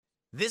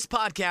This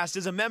podcast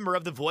is a member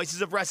of the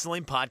Voices of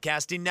Wrestling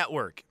Podcasting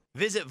Network.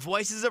 Visit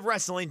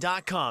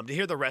voicesofwrestling.com to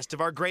hear the rest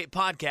of our great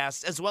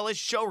podcasts, as well as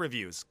show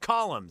reviews,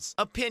 columns,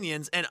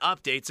 opinions, and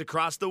updates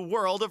across the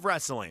world of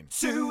wrestling.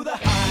 To the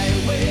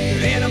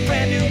highway in a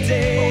brand new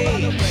day. Over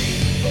the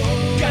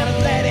rainbow, gotta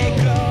let it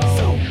go.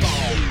 So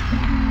far.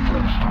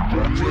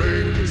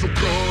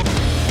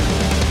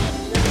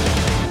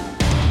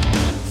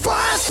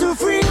 Fast to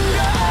finger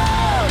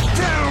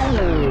down.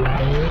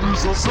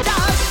 Dance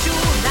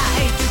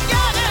tonight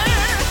together.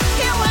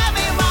 Here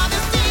everyone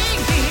is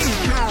singing.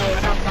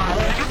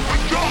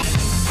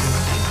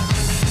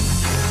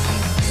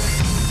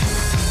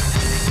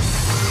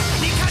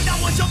 你看到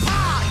我就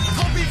怕，头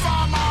皮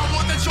发麻，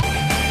我的手。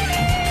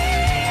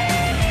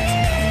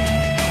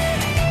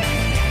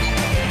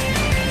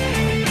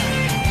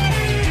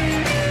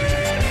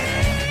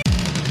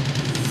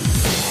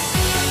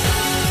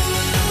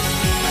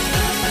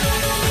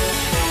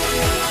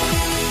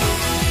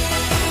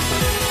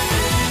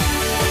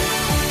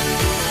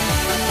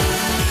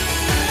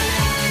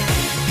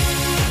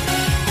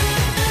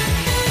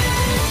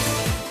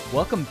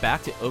Welcome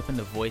back to Open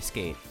the Voice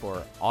Gate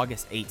for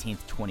August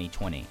 18th,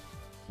 2020.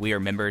 We are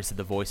members of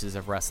the Voices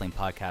of Wrestling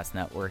Podcast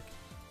Network.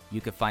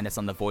 You can find us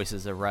on the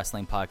Voices of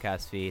Wrestling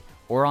podcast feed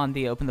or on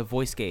the Open the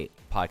Voice Gate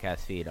podcast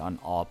feed on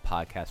all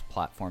podcast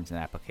platforms and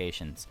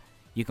applications.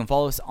 You can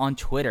follow us on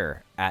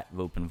Twitter at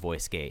Open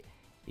Voice Gate.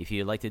 If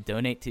you'd like to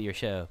donate to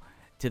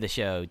the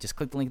show, just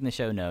click the link in the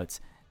show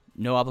notes.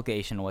 No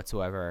obligation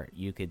whatsoever.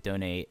 You could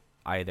donate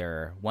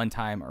either one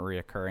time or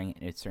recurring,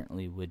 and it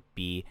certainly would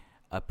be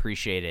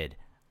appreciated.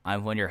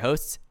 I'm one of your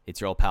hosts.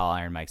 It's your old pal,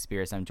 Iron Mike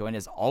Spears. I'm joined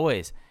as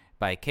always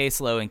by Case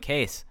Lowe and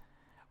Case.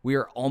 We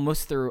are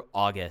almost through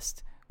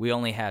August. We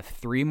only have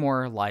 3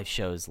 more live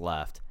shows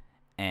left.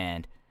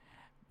 And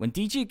when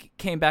DG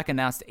came back and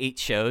announced 8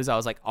 shows, I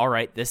was like, all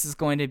right, this is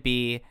going to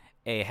be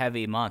a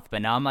heavy month.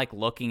 But now I'm like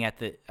looking at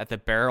the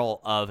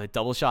barrel of a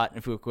double shot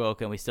in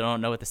Fukuoka, and we still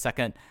don't know what the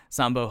second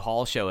Sambo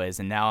Hall show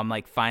is. And now I'm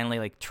like finally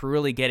like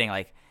truly getting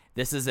like,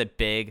 this was a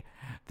big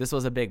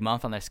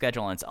month on their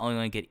schedule, and it's only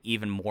going to get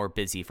even more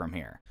busy from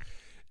here.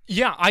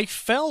 Yeah, I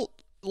felt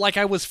like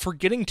I was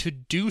forgetting to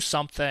do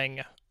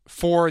something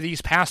for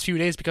these past few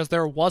days because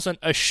there wasn't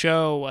a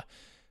show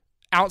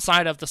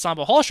outside of the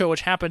Sambo Hall show,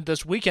 which happened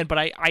this weekend, but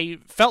I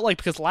felt like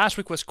because last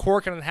week was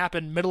Cork and it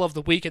happened middle of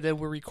the week, and then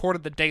we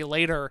recorded the day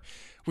later.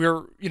 We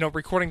were,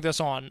 recording this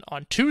on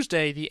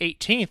Tuesday, the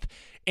 18th,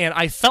 and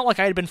I felt like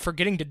I had been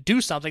forgetting to do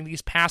something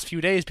these past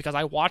few days because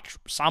I watched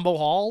Sambo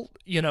Hall,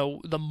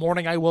 the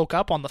morning I woke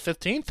up on the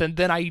 15th, and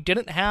then I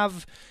didn't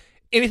have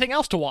anything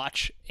else to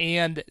watch.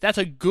 And that's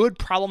a good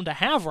problem to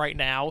have right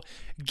now,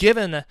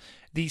 given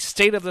the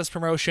state of this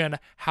promotion,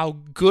 how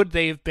good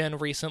they've been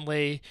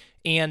recently.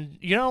 And,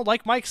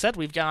 like Mike said,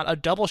 we've got a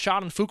double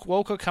shot in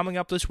Fukuoka coming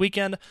up this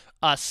weekend,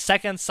 a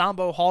second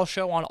Sambo Hall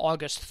show on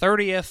August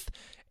 30th,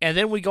 and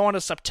then we go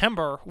into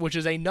September, which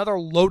is another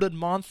loaded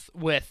month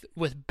with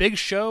big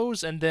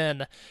shows, and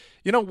then,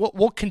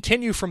 we'll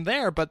continue from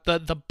there. But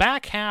the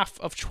back half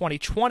of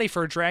 2020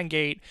 for Dragon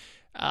Gate,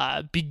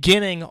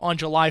 beginning on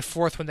July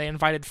 4th when they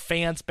invited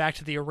fans back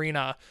to the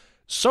arena,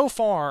 so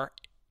far,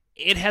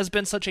 it has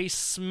been such a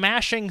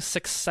smashing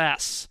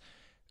success,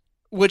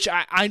 which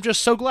I'm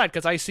just so glad,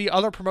 because I see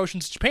other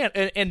promotions in Japan,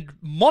 and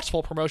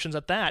multiple promotions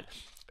at that,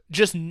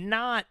 just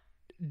not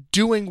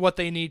doing what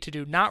they need to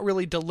do, not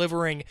really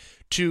delivering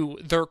to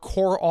their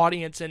core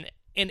audience in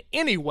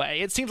any way.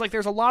 It seems like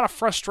there's a lot of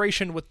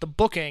frustration with the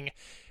booking,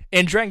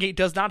 and Dragon Gate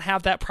does not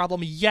have that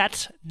problem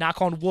yet,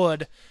 knock on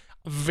wood.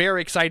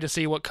 Very excited to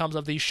see what comes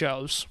of these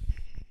shows.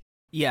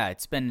 Yeah,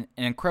 it's been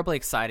an incredibly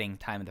exciting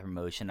time in the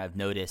promotion. I've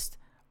noticed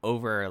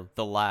over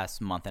the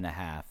last month and a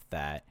half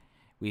that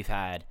we've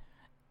had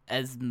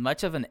as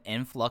much of an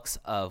influx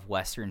of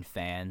Western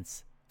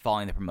fans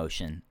following the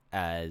promotion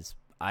as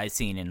I've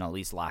seen in at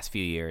least the last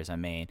few years. I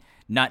mean,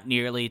 not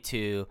nearly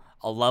to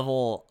a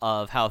level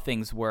of how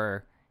things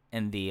were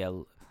in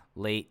the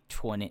late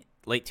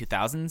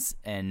 2000s,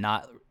 and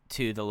not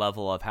to the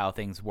level of how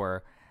things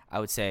were,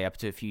 I would say, up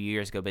to a few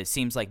years ago. But it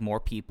seems like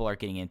more people are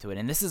getting into it.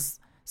 And this is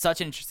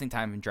such an interesting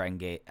time in Dragon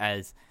Gate,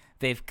 as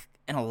they've,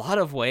 in a lot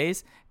of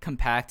ways,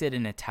 compacted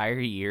an entire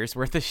year's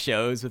worth of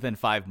shows within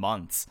 5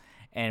 months.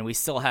 And we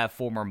still have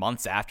 4 more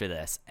months after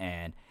this.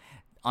 And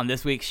on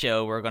this week's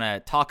show, we're going to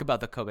talk about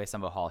the Kobe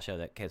Sambo Hall show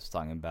that Case was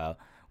talking about.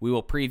 We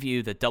will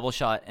preview the double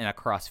shot in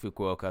Across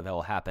Fukuoka that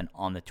will happen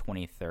on the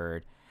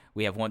 23rd.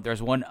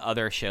 There's one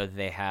other show that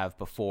they have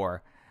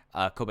before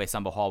Kobe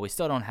Sambo Hall. We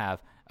still don't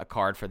have a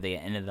card for the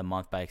end of the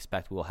month, but I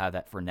expect we will have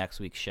that for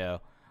next week's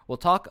show. We'll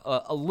talk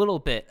a little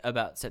bit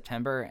about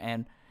September,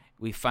 and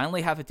we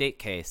finally have a date,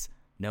 Case.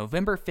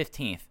 November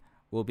 15th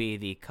will be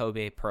the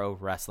Kobe Pro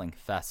Wrestling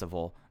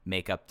Festival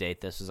makeup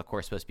date. This was, of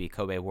course, supposed to be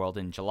Kobe World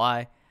in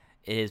July.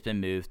 It has been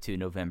moved to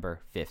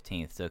November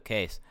 15th. So,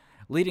 Case,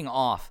 leading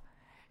off,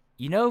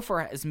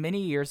 for as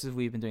many years as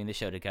we've been doing the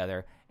show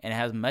together, and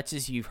as much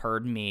as you've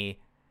heard me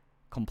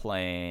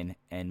complain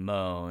and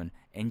moan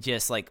and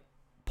just,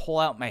 pull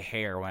out my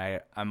hair when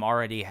I'm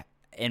already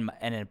in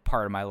a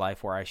part of my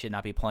life where I should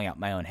not be pulling out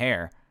my own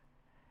hair.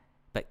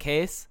 But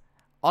case,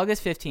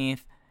 August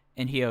 15th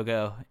in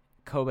Hyogo,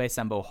 Kobe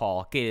Sanbo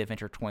Hall, Gate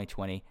Adventure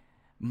 2020,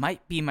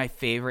 might be my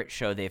favorite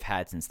show they've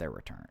had since their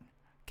return.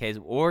 Okay,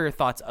 what were your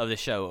thoughts of the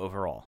show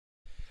overall?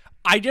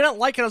 I didn't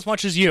like it as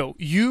much as you.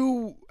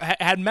 You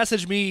had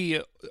messaged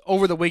me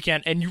over the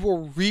weekend, and you were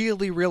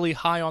really, really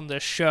high on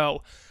this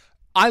show.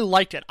 I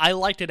liked it. I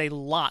liked it a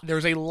lot.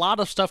 There's a lot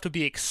of stuff to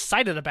be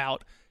excited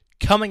about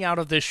coming out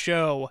of this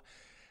show.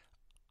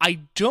 I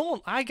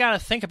gotta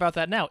think about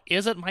that now.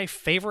 Is it my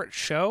favorite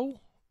show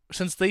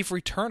since they've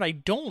returned? I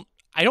don't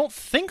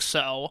think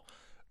so,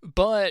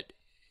 but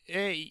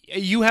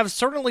you have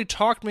certainly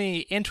talked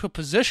me into a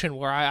position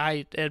where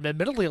I am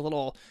admittedly a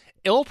little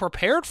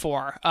ill-prepared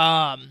for.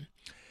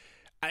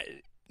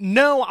 You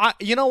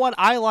know what?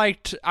 I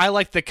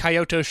liked the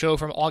Kyoto show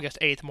from August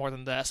 8th more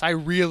than this. I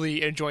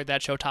really enjoyed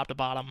that show top to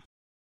bottom.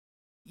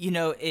 You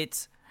know,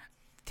 it's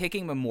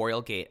taking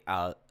Memorial Gate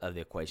out of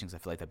the equation, because I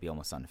feel like that'd be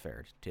almost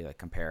unfair to like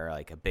compare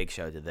like a big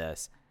show to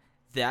this.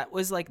 That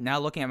was like, now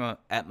looking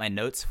at my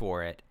notes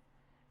for it,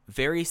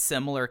 very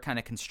similar kind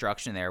of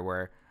construction there,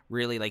 where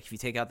really like if you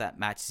take out that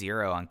match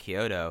 0 on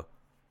Kyoto,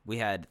 we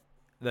had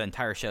the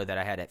entire show that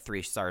I had at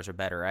 3 stars or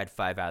better. I had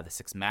 5 out of the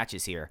 6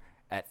 matches here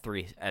at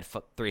 3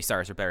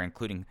 stars or better,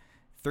 including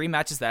 3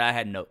 matches that I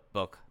had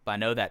notebook. But I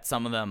know that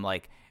some of them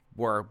like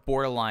were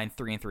borderline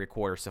 3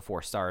 3/4 to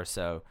 4 stars,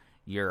 so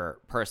your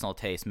personal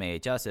taste may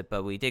adjust it.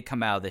 But we did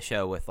come out of the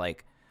show with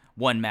like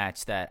one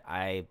match that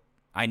I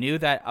knew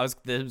that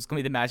this was going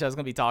to be the match I was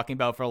going to be talking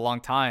about for a long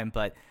time,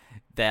 but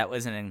that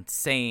was an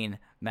insane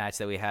match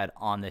that we had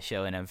on the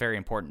show and a very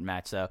important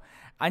match. So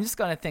I'm just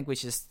going to think we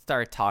should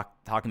start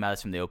talking about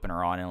this from the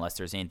opener on, unless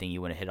there's anything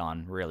you want to hit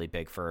on really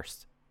big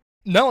first.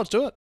 No, let's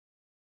do it.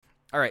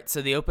 All right,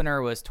 so the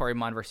opener was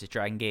Toryumon versus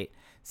Dragon Gate,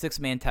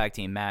 6-man tag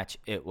team match.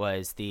 It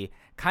was the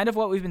kind of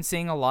what we've been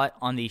seeing a lot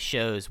on these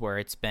shows, where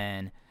it's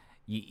been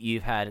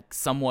you've had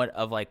somewhat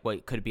of like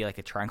what could be like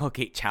a Triangle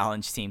Gate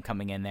Challenge team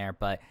coming in there,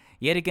 but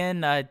yet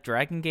again,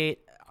 Dragon Gate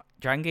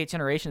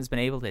Generation has been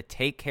able to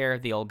take care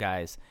of the old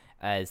guys,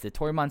 as the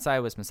Toryumon side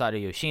was Masato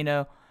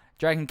Yoshino,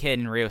 Dragon Kid,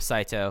 and Ryo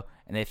Saito,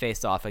 and they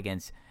faced off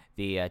against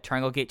the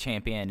Triangle Gate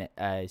champion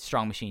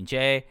Strong Machine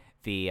J,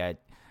 the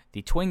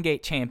Twin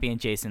Gate champion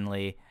Jason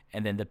Lee,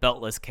 and then the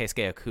beltless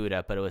Keisuke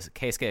Okuda. But it was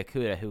Keisuke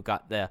Okuda who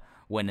got the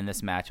win in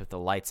this match with the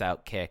lights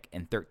out kick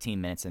in 13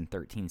 minutes and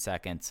 13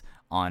 seconds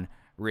on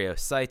Ryo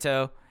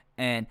Saito.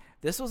 And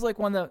this was like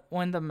one of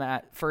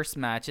the first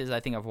matches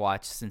I think I've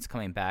watched since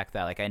coming back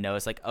that like I know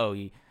it's like,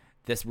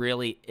 this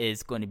really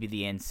is going to be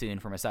the end soon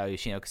for Masato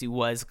Yoshino, because he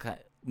was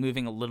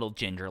moving a little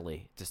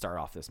gingerly to start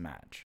off this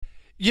match.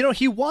 You know,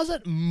 he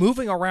wasn't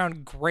moving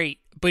around great,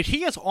 but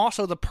he is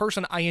also the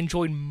person I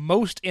enjoyed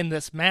most in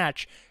this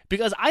match,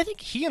 because I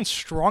think he and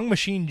Strong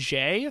Machine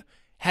J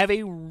have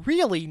a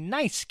really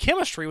nice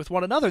chemistry with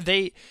one another.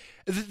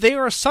 They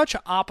are such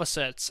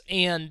opposites,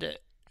 and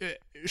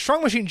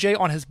Strong Machine J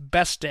on his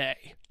best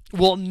day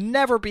will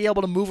never be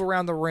able to move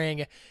around the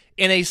ring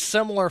in a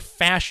similar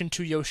fashion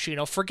to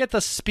Yoshino. Forget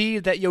the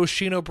speed that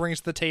Yoshino brings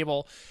to the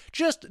table,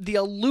 just the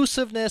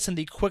elusiveness and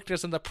the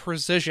quickness and the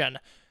precision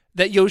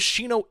that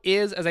Yoshino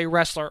is as a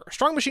wrestler.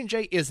 Strong Machine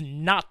J is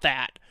not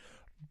that.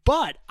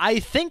 But I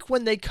think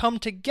when they come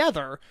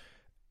together,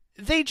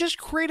 they just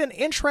create an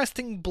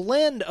interesting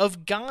blend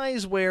of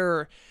guys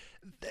where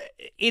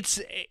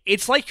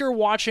it's like you're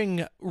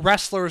watching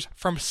wrestlers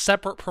from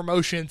separate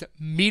promotions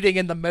meeting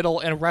in the middle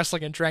and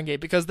wrestling in Dragon Gate,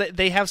 because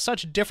they have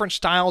such different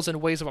styles and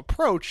ways of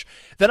approach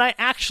that I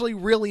actually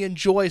really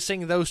enjoy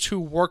seeing those two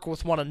work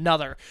with one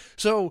another.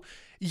 So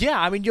yeah,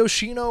 I mean,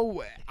 Yoshino,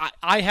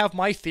 I have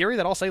my theory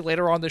that I'll say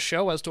later on the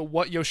show as to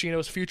what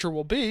Yoshino's future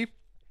will be.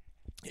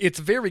 It's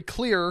very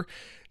clear,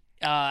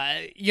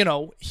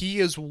 he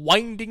is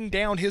winding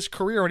down his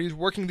career and he's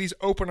working these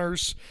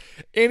openers,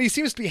 and he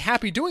seems to be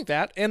happy doing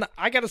that. And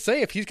I gotta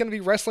say, if he's gonna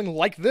be wrestling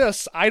like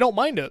this, I don't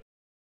mind it.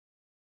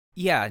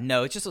 Yeah,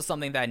 no, it just was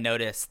something that I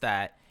noticed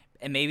that,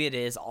 and maybe it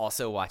is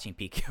also watching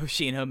peak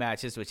Yoshino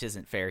matches, which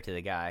isn't fair to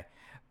the guy,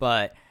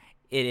 but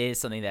it is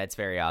something that's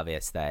very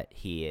obvious that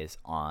he is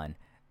on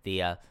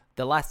the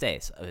last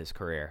days of his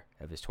career,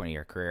 of his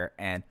 20-year career.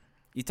 And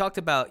you talked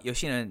about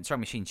Yoshino and Strong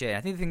Machine J. I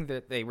think the thing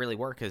that they really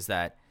work is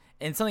that,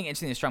 and something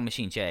interesting in Strong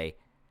Machine J,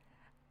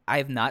 I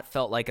have not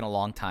felt like in a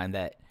long time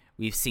that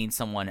we've seen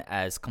someone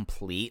as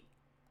complete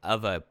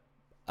of a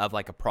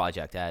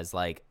project, as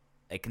like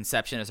a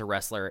conception as a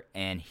wrestler,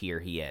 and here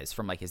he is,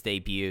 from like his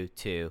debut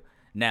to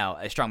now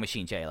as Strong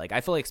Machine J. Like,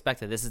 I fully expect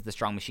that this is the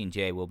Strong Machine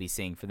J we'll be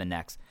seeing for the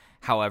next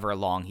however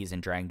long he's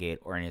in Dragon Gate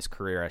or in his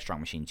career as Strong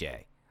Machine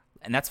J.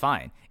 And that's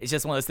fine. It's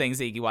just one of those things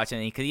that you watch,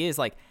 and because he is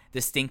like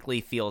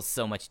distinctly feels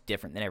so much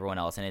different than everyone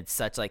else, and it's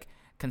such like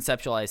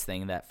conceptualized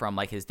thing that from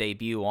like his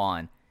debut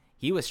on,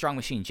 he was Strong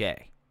Machine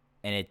J,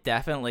 and it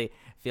definitely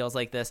feels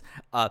like this.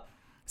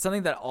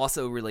 Something that I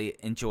also really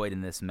enjoyed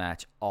in this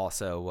match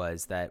also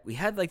was that we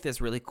had like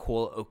this really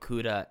cool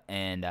Okuda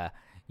and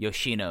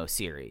Yoshino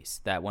series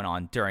that went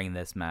on during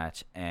this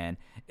match, and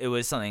it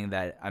was something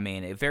that, I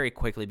mean, it very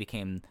quickly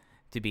became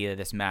to be that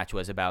this match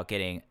was about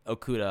getting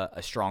Okuda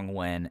a strong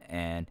win,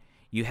 and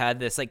you had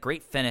this like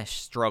great finish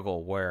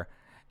struggle where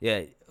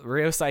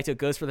Ryo Saito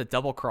goes for the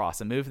double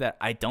cross, a move that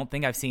I don't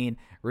think I've seen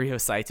Ryo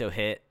Saito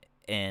hit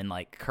in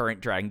like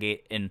current Dragon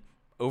Gate in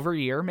over a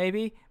year,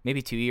 maybe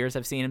 2 years.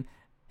 I've seen him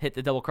hit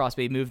the double cross,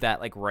 but he moved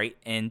that like right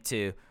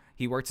into,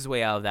 he worked his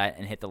way out of that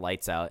and hit the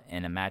lights out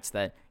in a match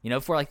that,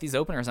 for like these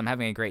openers, I'm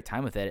having a great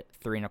time with it.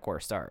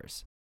 3.25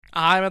 stars.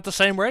 I'm at the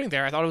same rating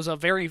there. I thought it was a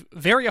very,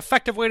 very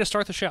effective way to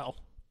start the show.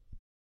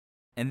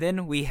 And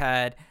then we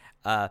had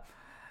a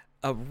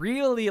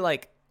really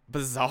like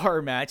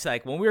bizarre match.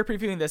 Like when we were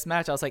previewing this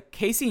match, I was like,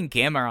 Casey and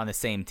Gamma are on the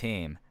same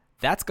team.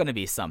 That's going to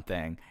be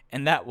something.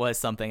 And that was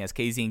something, as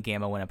Casey and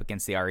Gamma went up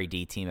against the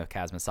RED team of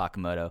Kazuma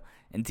Sakamoto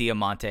and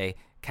Diamante.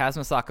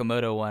 Kazuma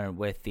Sakamoto won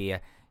with the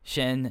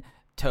Shin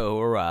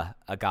Toura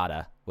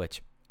Agata,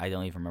 which I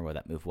don't even remember what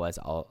that move was.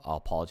 I'll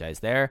apologize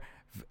there.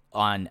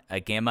 On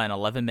a Gamma in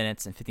 11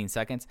 minutes and 15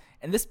 seconds.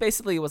 And this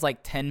basically was like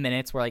 10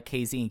 minutes where like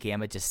KZ and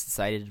Gamma just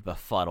decided to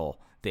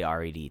befuddle the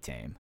RED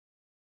team.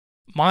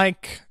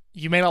 Mike,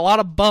 you made a lot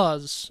of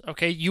buzz,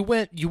 okay? You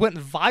went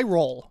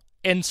viral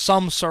in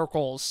some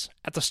circles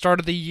at the start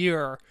of the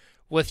year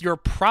with your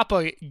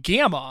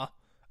propaganda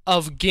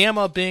of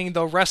Gamma being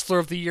the wrestler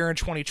of the year in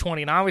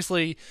 2020. And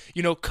obviously,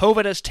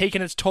 COVID has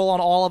taken its toll on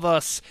all of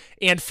us.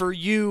 And for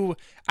you,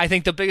 I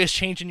think the biggest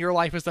change in your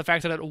life is the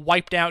fact that it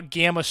wiped out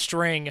Gamma's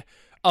string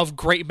of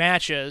great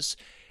matches.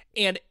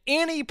 And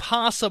any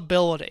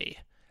possibility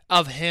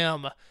of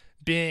him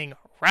being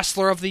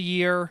wrestler of the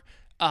year,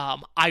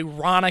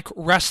 ironic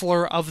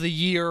wrestler of the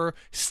year,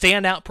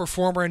 standout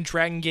performer in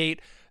Dragon Gate,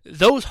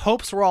 those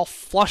hopes were all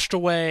flushed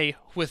away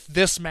with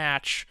this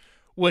match,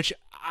 which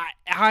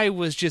I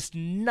was just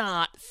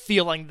not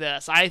feeling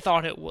this. I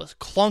thought it was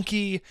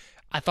clunky,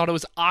 I thought it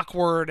was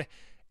awkward,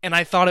 and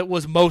I thought it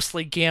was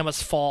mostly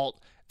Gamma's fault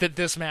that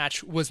this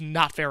match was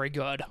not very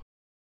good.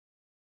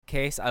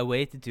 Case, I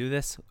waited to do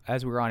this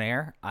as we were on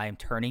air. I am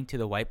turning to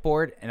the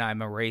whiteboard and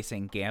I'm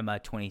erasing Gamma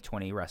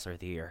 2020 Wrestler of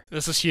the Year.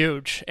 This is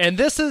huge. And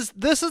this is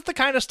the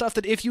kind of stuff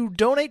that if you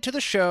donate to the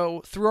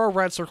show through our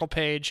Red Circle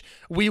page,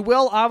 we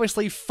will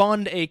obviously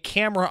fund a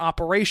camera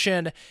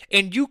operation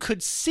and you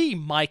could see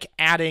Mike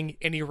adding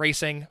and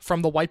erasing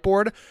from the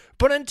whiteboard.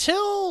 But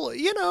until,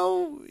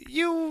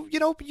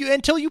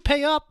 until you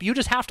pay up, you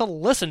just have to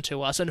listen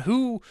to us. And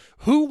who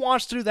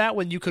wants to do that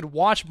when you could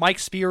watch Mike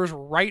Spears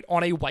write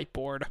on a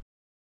whiteboard?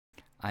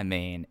 I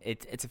mean,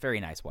 it's a very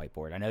nice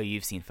whiteboard. I know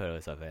you've seen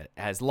photos of it.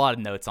 It has a lot of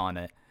notes on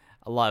it,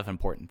 a lot of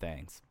important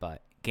things.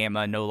 But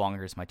Gamma no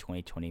longer is my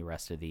 2020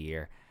 Wrestler of the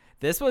Year.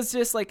 This was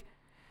just like,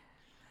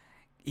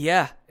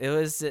 yeah, it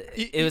was.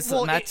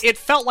 It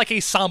felt like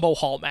a Sambo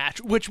Hall match,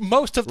 which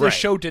most of the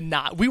show did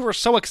not. We were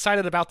so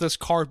excited about this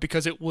card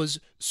because it was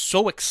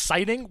so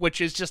exciting,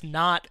 which is just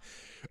not.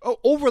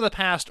 Over the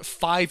past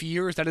 5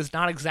 years, that is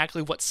not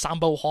exactly what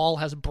Sambo Hall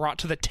has brought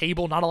to the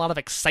table. Not a lot of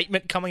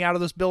excitement coming out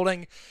of this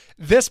building.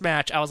 This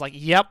match, I was like,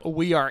 yep,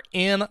 we are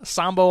in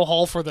Sambo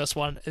Hall for this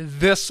one.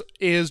 This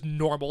is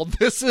normal.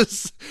 This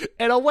is,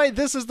 in a way,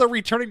 this is the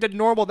returning to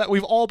normal that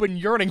we've all been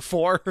yearning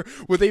for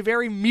with a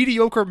very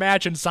mediocre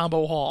match in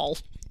Sambo Hall.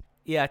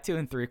 Yeah, 2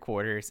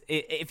 3/4.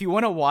 If you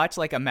want to watch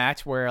like a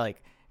match where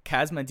like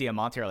Kazuma and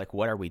Diamante are like,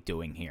 what are we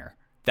doing here?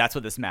 That's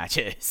what this match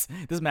is.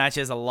 This match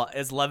is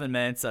 11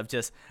 minutes of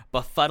just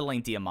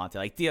befuddling Diamante.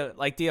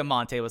 Like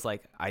Diamante was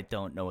like, I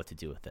don't know what to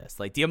do with this.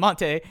 Like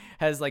Diamante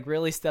has like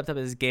really stepped up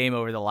his game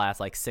over the last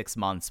like 6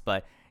 months.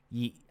 But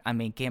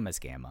Gamma's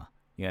Gamma.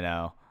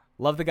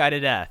 Love the guy to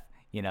death.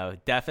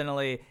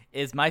 Definitely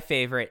is my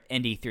favorite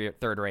indie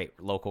third-rate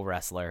local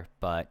wrestler.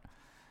 But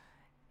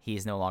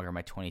he's no longer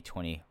my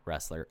 2020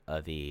 Wrestler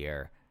of the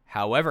Year.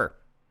 However,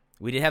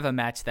 we did have a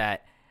match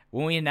that.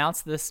 When we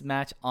announced this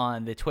match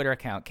on the Twitter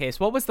account, Case,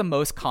 what was the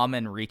most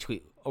common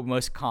retweet or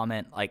most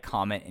comment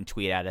and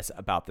tweet at us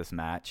about this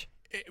match?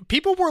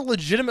 People were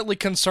legitimately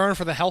concerned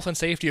for the health and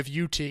safety of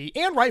UT,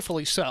 and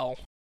rightfully so.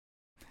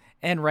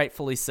 And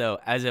rightfully so,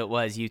 as it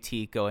was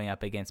UT going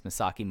up against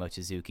Masaki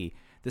Mochizuki.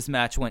 This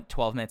match went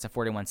 12 minutes and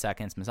 41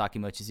 seconds. Masaki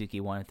Mochizuki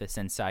won with the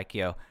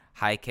Sensaikyo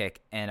high kick.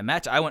 And a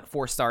match I went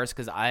 4 stars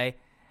because I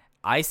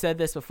said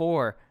this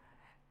before.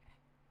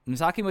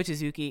 Masaki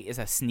Mochizuki is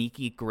a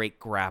sneaky, great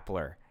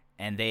grappler.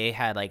 And they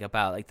had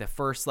the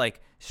first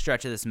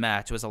stretch of this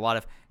match was a lot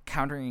of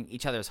countering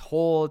each other's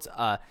holds.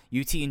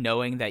 UT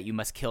knowing that you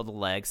must kill the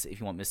legs if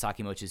you want Masaki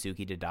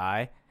Mochizuki to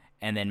die,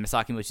 and then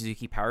Masaki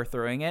Mochizuki power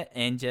throwing it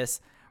and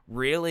just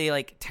really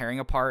tearing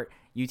apart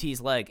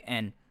UT's leg.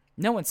 And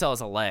no one sells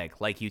a leg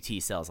like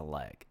UT sells a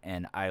leg.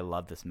 And I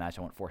love this match.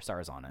 I went 4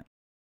 stars on it.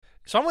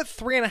 So I went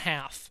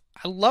 3.5.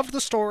 I loved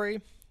the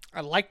story.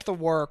 I liked the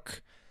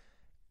work,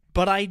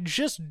 but I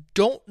just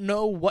don't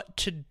know what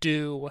to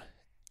do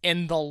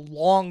in the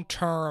long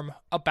term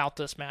about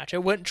this match.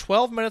 It went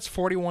 12 minutes,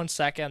 41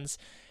 seconds.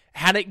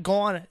 Had it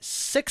gone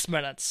 6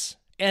 minutes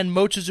and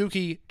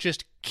Mochizuki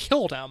just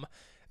killed him,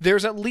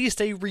 there's at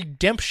least a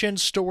redemption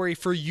story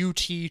for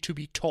UT to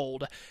be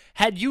told.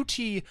 Had UT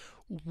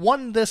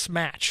won this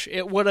match,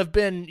 it would have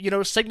been,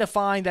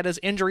 signifying that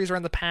his injuries are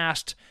in the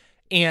past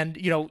And,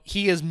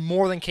 he is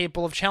more than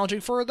capable of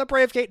challenging for the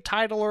Brave Gate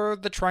title or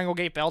the Triangle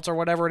Gate belts or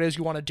whatever it is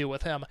you want to do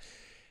with him.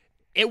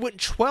 It went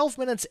 12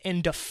 minutes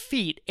in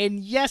defeat, and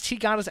yes, he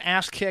got his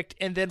ass kicked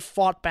and then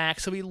fought back,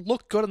 so he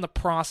looked good in the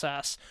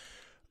process.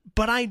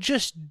 But I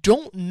just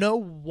don't know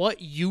what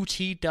UT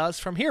does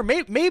from here.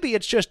 Maybe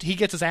it's just he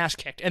gets his ass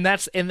kicked, and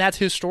that's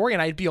his story,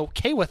 and I'd be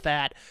okay with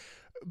that.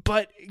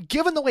 But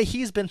given the way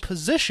he's been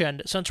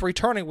positioned since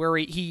returning, where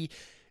he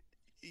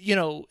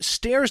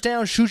stares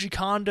down Shuji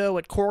Kondo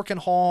at Korakuen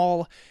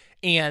Hall,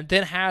 and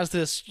then has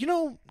this,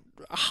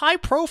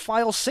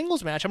 high-profile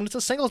singles match. I mean, it's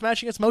a singles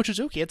match against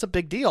Mochizuki. It's a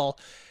big deal.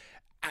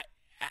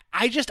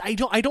 I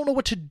don't know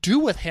what to do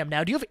with him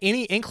now. Do you have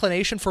any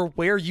inclination for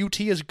where UT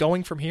is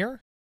going from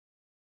here?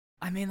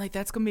 I mean,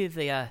 that's going to be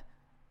the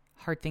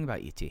hard thing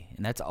about UT,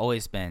 and that's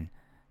always been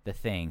the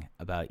thing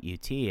about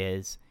UT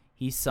is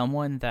he's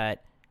someone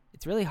that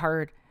it's really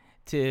hard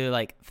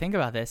to, think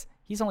about this.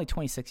 He's only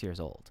 26 years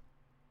old,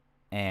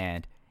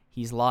 and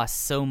he's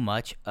lost so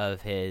much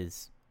of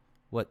his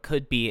what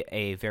could be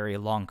a very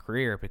long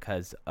career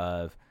because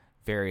of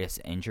various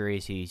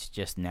injuries. He's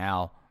just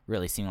now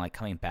really seeming like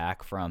coming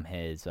back from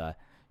his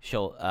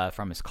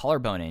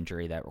collarbone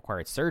injury that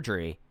required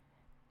surgery.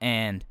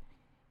 And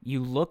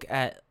you look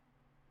at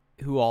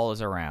who all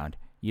is around.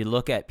 You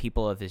look at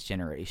people of his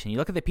generation. You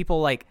look at the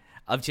people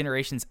of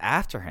generations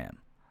after him.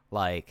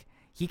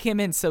 He came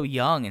in so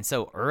young and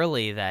so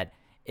early that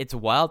it's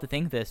wild to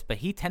think this, but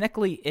he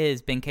technically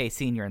is Benkei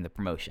Sr. in the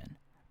promotion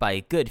by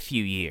a good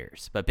few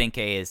years. But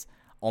Benkei is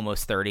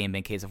almost 30, and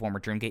Benkei is a former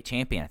Dreamgate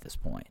champion at this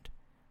point.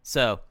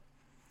 So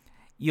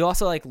you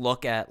also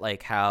look at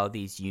how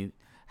the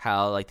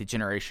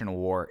generational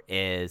war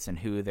is and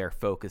who they're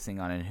focusing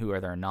on and who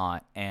they're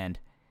not. And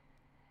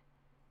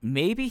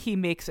maybe he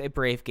makes a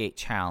Brave Gate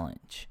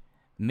challenge.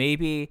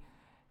 Maybe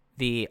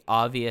the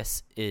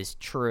obvious is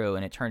true,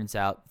 and it turns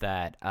out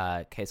that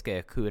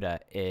Keisuke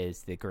Okuda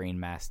is the green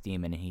masked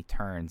demon, and he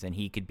turns, and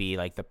he could be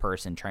the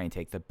person trying to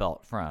take the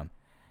belt from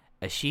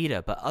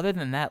Ishida. But other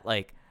than that,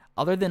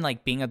 other than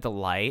being a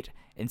delight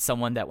and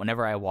someone that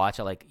whenever I watch,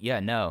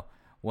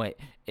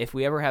 if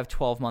we ever have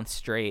 12 months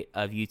straight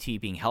of UT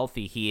being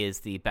healthy, he is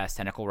the best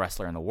technical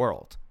wrestler in the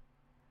world.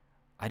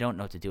 I don't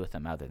know what to do with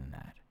him other than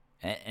that.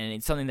 And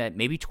it's something that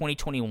maybe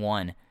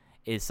 2021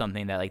 is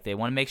something that they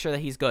want to make sure that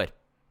he's good.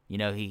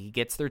 He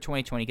gets through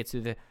 2020, gets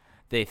through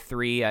the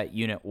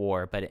 3-unit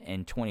war, but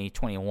in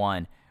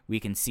 2021 we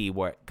can see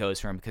where it goes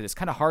from, because it's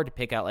kind of hard to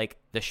pick out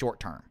the short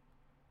term.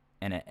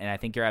 And I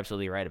think you're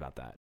absolutely right about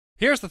that.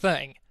 Here's the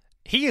thing.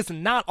 He is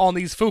not on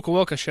these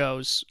Fukuoka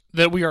shows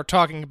that we are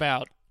talking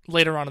about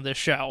later on in this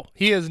show.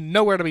 He is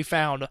nowhere to be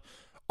found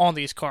on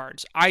these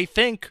cards. I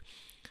think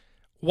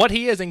what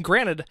he is, and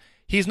granted,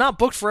 he's not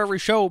booked for every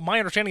show. My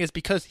understanding is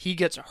because he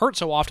gets hurt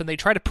so often, they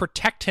try to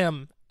protect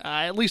him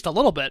at least a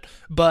little bit.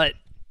 But,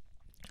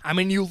 I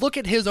mean, you look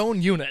at his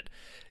own unit.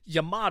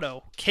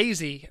 Yamato,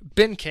 KZ,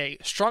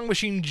 Benkei, Strong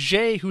Machine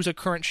J, who's a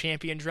current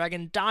champion,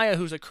 Dragon Dia,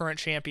 who's a current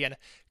champion,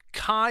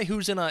 Kai,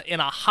 who's in a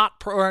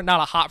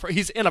hot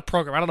he's in a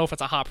program. I don't know if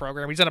it's a hot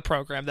program. He's in a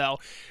program, though.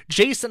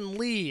 Jason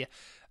Lee,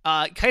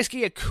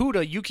 Keisuke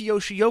Okuda, Yuki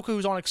Yoshioka,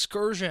 who's on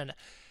excursion.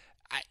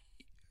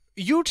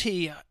 UT,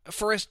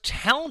 for as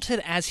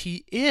talented as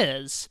he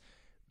is,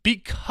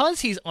 because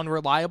he's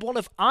unreliable, and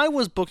if I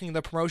was booking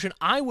the promotion,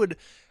 I would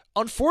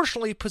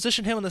unfortunately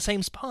position him in the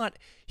same spot.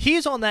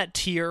 He's on that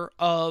tier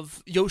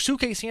of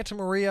Yosuke Santa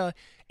Maria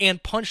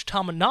and Punch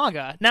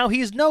Tamanaga. Now,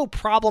 he's no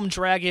Problem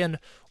Dragon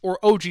or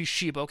Oji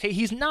Shiba, okay?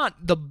 He's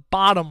not the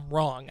bottom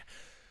rung.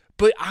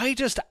 But I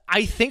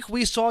think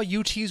we saw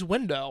UT's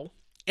window,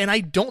 and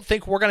I don't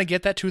think we're going to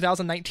get that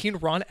 2019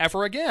 run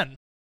ever again.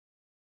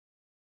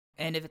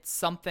 And if it's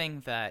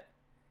something that,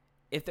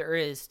 if there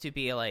is to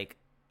be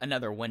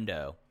another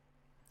window,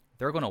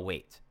 they're going to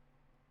wait.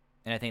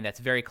 And I think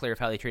that's very clear of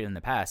how they treated him in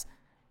the past.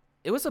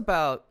 It was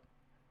about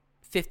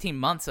 15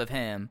 months of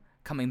him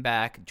coming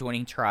back,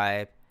 joining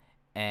Tribe,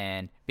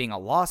 and being a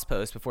lost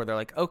post before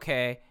they're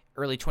okay,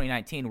 early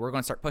 2019, we're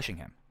going to start pushing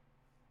him.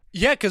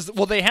 Yeah, because,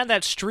 they had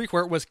that streak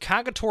where it was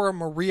Kagetora,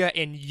 Maria,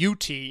 and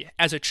UT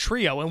as a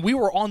trio, and we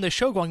were on the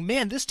show going,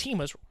 man, this team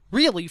is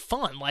really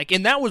fun.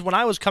 And that was when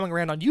I was coming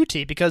around on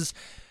UT, because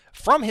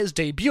from his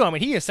debut, I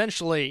mean, he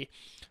essentially,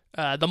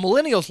 the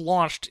Millennials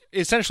launched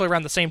essentially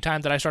around the same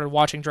time that I started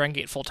watching Dragon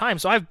Gate full time,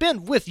 so I've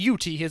been with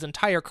UT his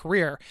entire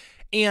career,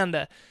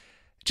 and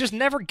just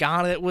never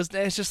got it. I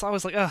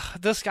was like, ugh,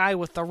 this guy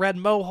with the red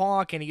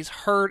mohawk, and he's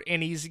hurt,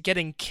 and he's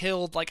getting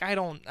killed.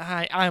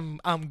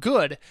 I'm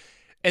good.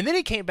 And then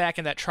he came back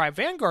in that Tribe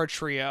Vanguard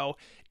trio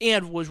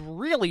and was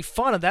really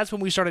fun, and that's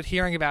when we started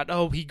hearing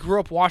about, he grew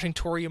up watching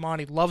Toriumon,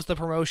 he loves the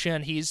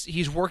promotion,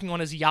 he's working on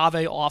his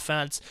Yave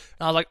offense.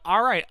 And I was like,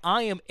 all right,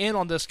 I am in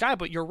on this guy,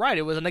 but you're right,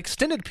 it was an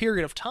extended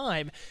period of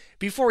time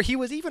before he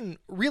was even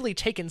really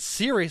taken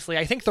seriously.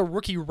 I think the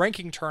rookie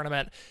ranking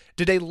tournament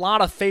did a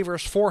lot of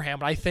favors for him,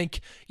 and I think,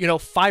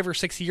 5 or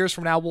 6 years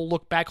from now, we'll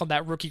look back on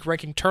that rookie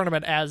ranking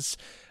tournament as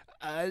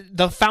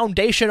the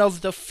foundation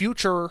of the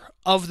future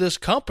of this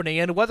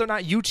company, and whether or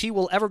not UT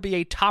will ever be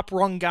a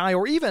top-rung guy,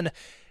 or even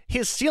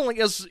his ceiling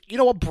is,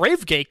 a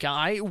Brave Gate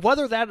guy.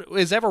 Whether that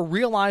is ever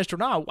realized or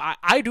not,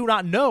 I do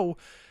not know.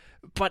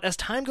 But as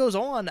time goes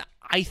on,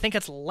 I think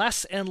it's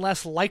less and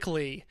less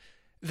likely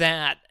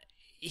that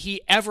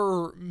he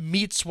ever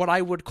meets what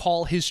I would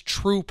call his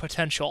true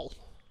potential.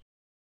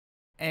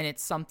 And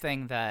it's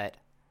something that,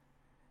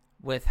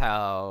 with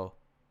how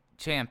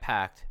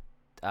jam-packed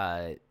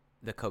the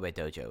Kobe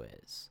Dojo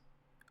is,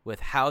 with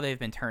how they've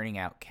been turning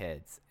out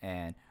kids,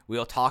 and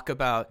we'll talk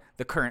about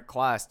the current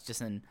class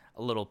just in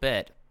a little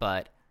bit,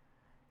 but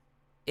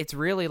it's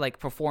really like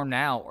perform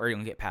now or you're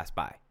going to get passed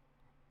by.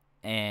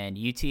 And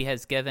UT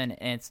has given,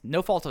 and it's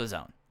no fault of his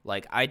own.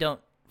 Like, I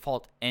don't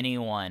fault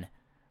anyone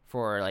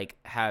for, like,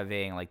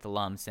 having, like, the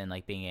lumps and,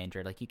 like, being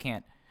injured. Like, you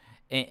can't,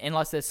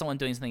 unless there's someone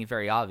doing something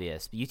very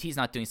obvious. But UT's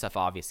not doing stuff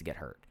obvious to get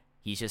hurt.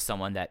 He's just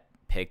someone that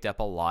picked up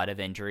a lot of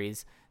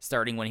injuries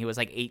starting when he was,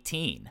 like,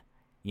 18,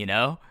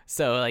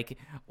 So, like,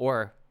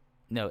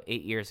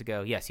 8 years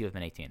ago. Yes, he would have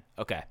been 18.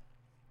 Okay.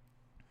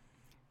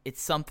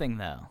 It's something,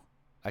 though.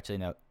 Actually,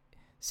 no,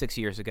 6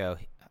 years ago.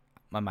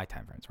 My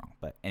time frame's wrong.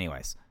 But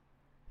anyways.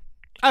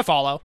 I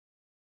follow.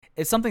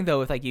 It's something, though,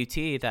 with, like,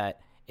 UT that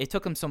it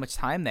took him so much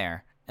time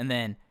there. And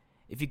then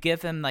if you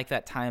give him, like,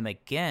 that time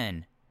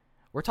again,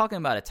 we're talking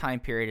about a time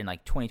period in,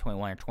 like,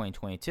 2021 or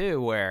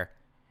 2022 where,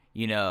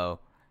 Kento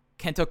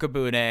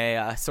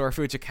Kabune, Sora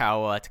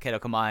Fujikawa, Takedo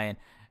Kamayan,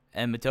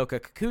 and Madoka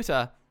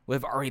Kakuta would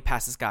have already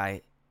passed this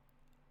guy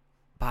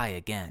by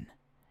again.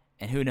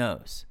 And who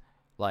knows?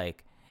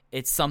 Like,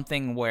 it's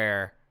something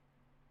where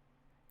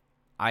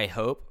I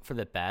hope for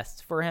the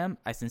best for him.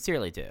 I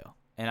sincerely do.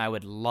 And I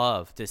would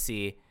love to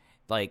see,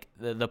 like,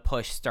 the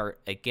push start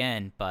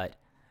again, but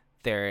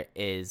there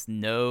is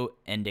no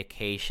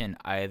indication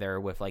either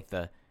with, like,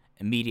 the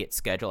immediate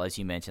schedule, as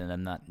you mentioned,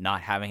 them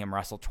not having him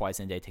wrestle twice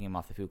in a day, taking him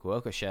off the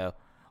Fukuoka show,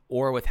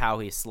 or with how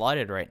he's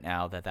slotted right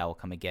now, that will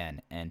come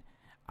again. And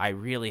I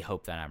really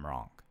hope that I'm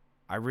wrong.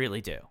 I really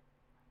do.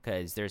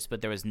 Because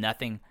there was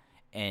nothing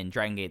in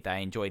Dragon Gate that I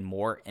enjoyed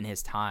more in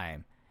his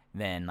time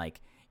than, like,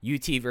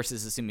 UT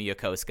versus Asumi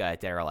Yokosuka at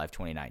Dead or Alive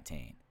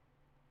 2019.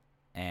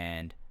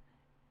 And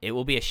it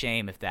will be a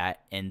shame if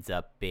that ends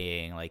up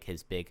being, like,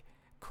 his big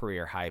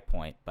career high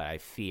point, but I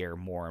fear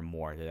more and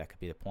more that could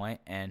be the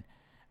point, and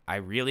I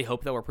really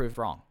hope that we're proved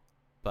wrong,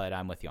 but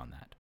I'm with you on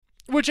that.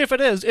 Which, if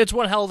it is, it's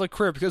one hell of a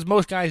career, because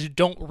most guys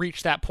don't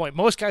reach that point.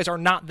 Most guys are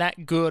not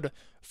that good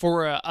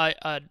for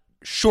a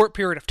short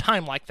period of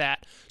time like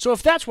that. So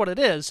if that's what it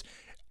is,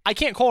 I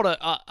can't call it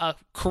a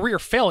career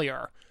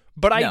failure,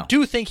 but I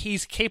do think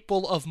he's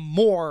capable of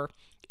more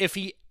if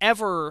he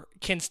ever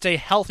can stay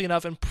healthy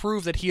enough and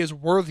prove that he is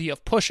worthy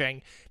of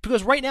pushing.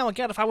 Because right now,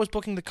 again, if I was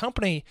booking the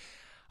company,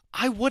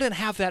 I wouldn't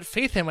have that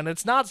faith in him. And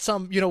it's not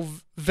some,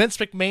 Vince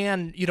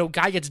McMahon,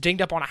 guy gets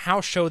dinged up on a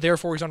house show,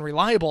 therefore he's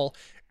unreliable.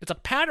 It's a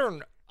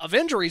pattern of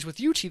injuries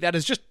with UT that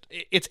is just,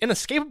 it's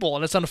inescapable,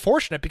 and it's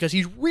unfortunate because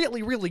he's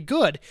really, really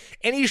good.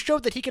 And he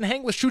showed that he can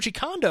hang with Shuji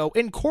Kondo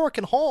in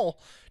Korakuen Hall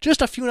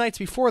just a few nights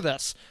before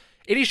this.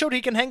 And he showed he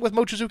can hang with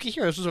Mochizuki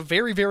here. This was a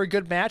very, very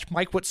good match.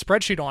 Mike put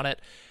spreadsheet on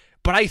it.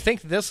 But I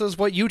think this is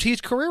what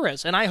UT's career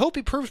is, and I hope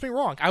he proves me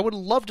wrong. I would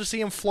love to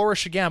see him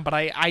flourish again, but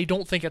I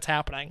don't think it's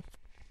happening.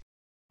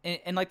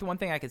 And like, the one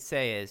thing I could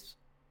say is,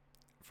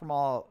 from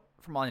all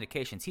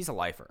indications, he's a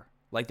lifer.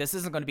 Like, this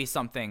isn't going to be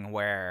something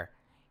where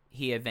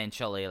he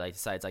eventually, like,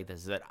 decides, like, this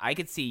is it. I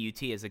could see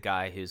UT as a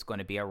guy who's going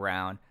to be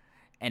around,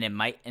 and it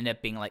might end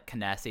up being like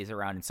Kanesi's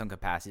around in some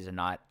capacities or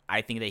not.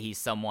 I think that he's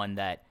someone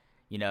that,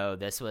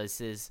 this was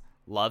his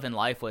love in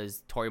life,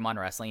 was Toryumon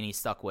wrestling, and he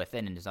stuck with it,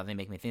 and there's nothing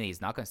making me think that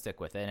he's not going to stick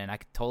with it. And I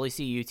could totally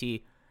see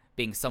UT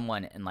being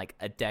someone in, like,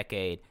 a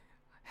decade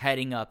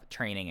heading up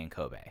training in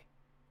Kobe.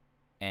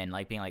 And,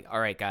 like, being like, all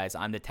right, guys,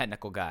 I'm the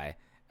technical guy.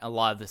 A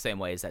lot of the same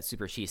ways that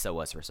Super Shisa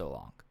was for so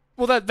long.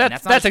 Well,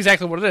 that's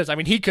exactly what it is. I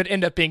mean, he could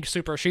end up being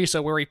Super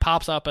Shisa, where he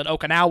pops up in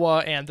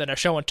Okinawa and then a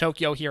show in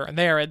Tokyo here and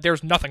there. And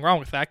there's nothing wrong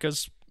with that,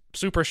 because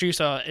Super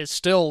Shisa is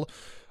still,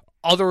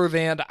 other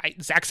than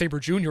Zack Sabre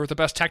Jr., the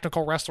best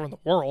technical wrestler in the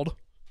world.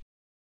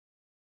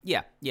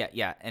 Yeah.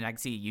 And I can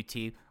see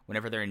UT,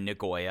 whenever they're in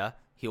Nagoya,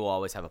 he will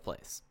always have a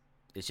place.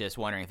 It's just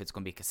wondering if it's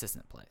going to be a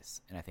consistent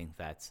place. And I think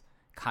that's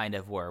kind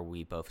of where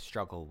we both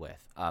struggle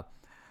with.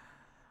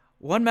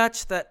 One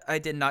match that I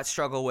did not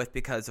struggle with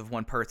because of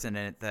one person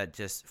in it that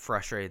just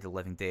frustrated the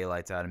living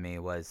daylights out of me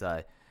was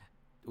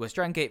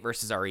Dragon Gate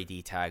versus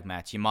RED tag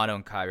match. Yamato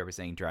and Kai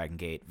representing Dragon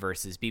Gate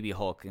versus BB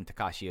Hulk and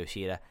Takashi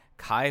Yoshida.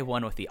 Kai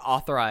won with the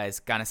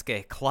authorized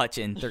Ganasuke clutch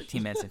in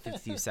 13 minutes and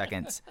 52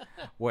 seconds,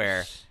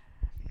 where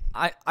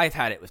I've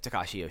had it with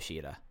Takashi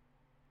Yoshida.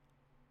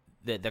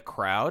 The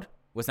crowd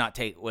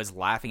was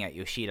laughing at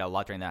Yoshida a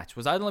lot during the match.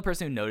 Was I the only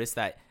person who noticed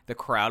that the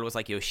crowd was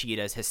like,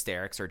 Yoshida's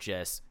hysterics are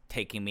just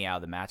taking me out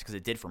of the match? Because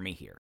it did for me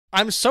here.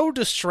 I'm so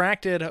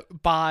distracted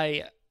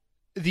by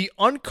the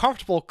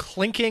uncomfortable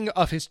clinking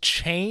of his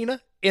chain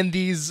in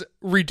these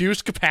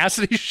reduced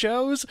capacity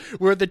shows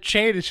where the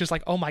chain is just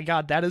like, oh my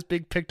god, that is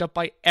being picked up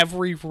by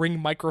every ring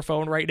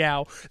microphone right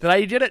now, that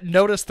I didn't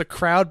notice the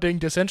crowd being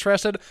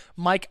disinterested.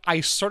 Mike,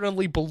 I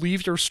certainly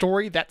believe your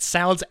story. That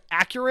sounds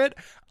accurate.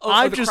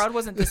 The crowd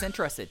wasn't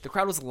disinterested. The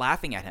crowd was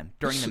laughing at him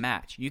during the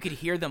match. You could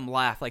hear them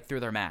laugh like through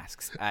their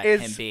masks at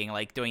him being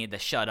like doing the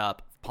shut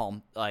up,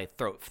 palm, like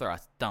throat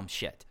thrust, dumb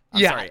shit.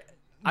 I'm sorry.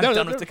 I'm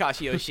done with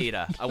Takashi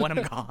Yoshida. I want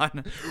him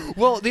gone.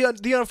 Well,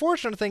 the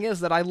unfortunate thing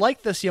is that I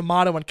like this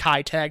Yamato and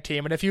Kai tag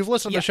team, and if you've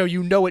listened to the show,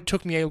 you know it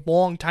took me a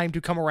long time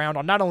to come around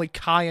on not only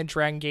Kai and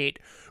Dragon Gate,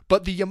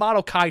 but the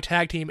Yamato Kai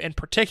tag team in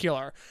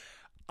particular.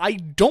 I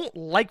don't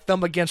like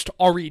them against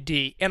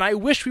RED, and I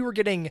wish we were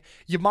getting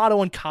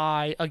Yamato and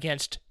Kai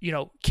against,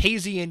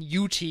 KZ and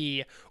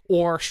UT,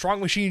 or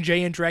Strong Machine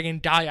J and Dragon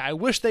Dia. I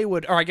wish they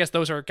would, or I guess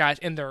those are guys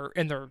in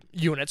their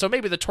unit, so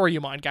maybe the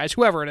Toryumon guys,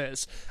 whoever it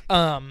is.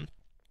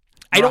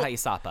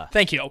 Isapa.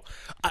 Thank you.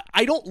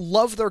 I don't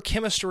love their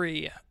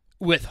chemistry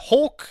with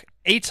Hulk,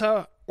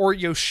 Eita, or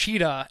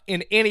Yoshida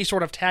in any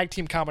sort of tag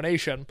team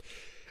combination.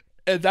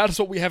 And that is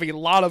what we have a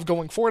lot of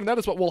going forward, and that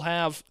is what we'll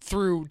have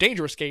through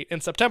Dangerous Gate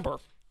in September.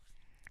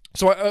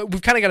 So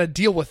we've kind of got to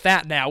deal with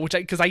that now,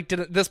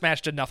 this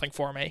match did nothing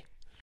for me.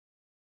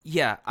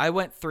 Yeah, I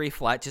went 3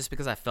 flat just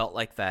because I felt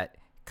like that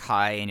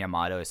Kai and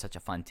Yamato is such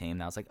a fun team.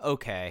 And I was like,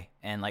 okay.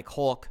 And like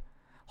Hulk's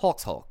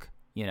Hulk.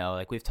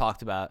 Like we've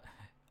talked about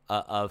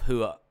of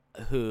who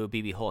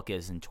BB Hulk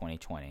is in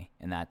 2020,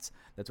 and that's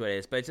what it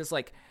is. But it's just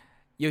like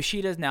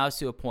Yoshida's now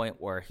to a point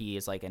where he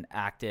is like an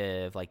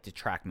active like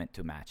detractment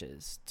to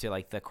matches, to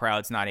like the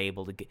crowd's not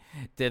able to get.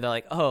 They're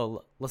like,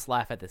 oh, let's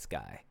laugh at this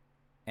guy,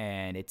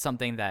 and it's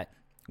something that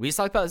we just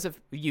talked about as of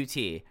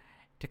UT.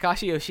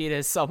 Takashi Yoshida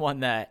is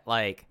someone that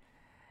like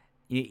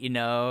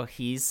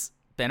he's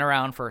been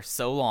around for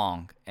so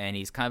long, and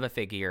he's kind of a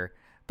figure.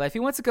 But if he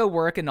wants to go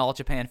work in All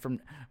Japan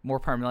from more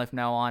permanently from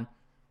now on,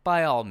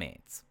 by all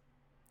means.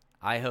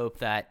 I hope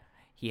that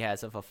he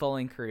has a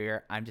fulfilling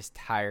career. I'm just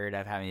tired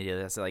of having to do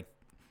this.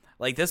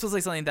 Like this was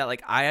like something that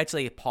like I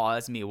actually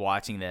paused me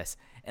watching this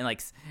and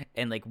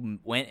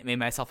made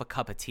myself a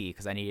cup of tea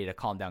because I needed to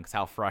calm down because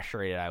how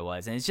frustrated I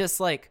was. And it's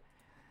just like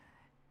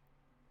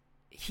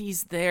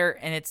he's there,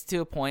 and it's to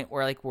a point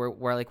where we're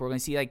going to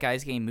see like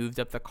guys getting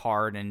moved up the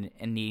card and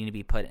needing to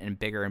be put in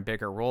bigger and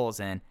bigger roles.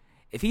 And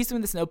if he's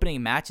doing this in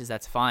opening matches,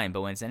 that's fine.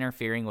 But when it's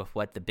interfering with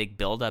what the big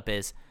buildup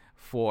is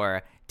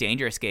for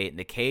Dangerous Gate in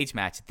the cage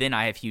match, then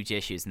I have huge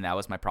issues, and that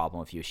was my problem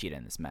with Yoshida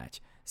in this match.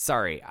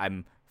 Sorry,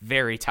 I'm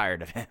very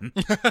tired of him.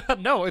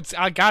 No, it's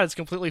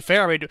completely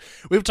fair. I mean,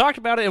 we've talked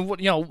about it,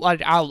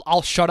 and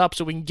I'll shut up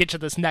so we can get to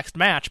this next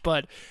match.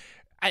 But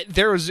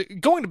there's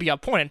going to be a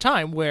point in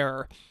time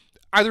where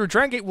either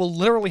Dragon Gate will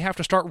literally have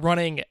to start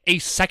running a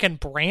second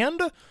brand,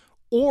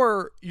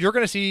 or you're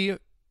going to see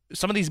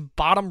some of these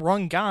bottom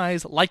rung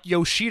guys like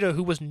Yoshida,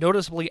 who was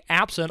noticeably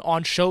absent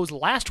on shows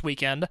last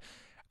weekend.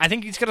 I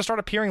think he's going to start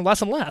appearing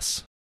less and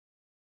less.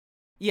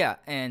 Yeah,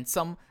 and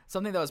something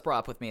that was brought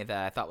up with me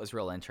that I thought was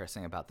real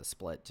interesting about the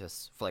split,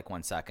 just for like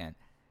 1 second.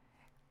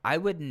 I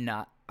would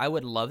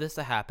love this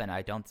to happen.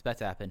 I don't expect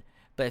it to happen.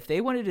 But if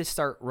they wanted to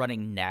start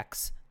running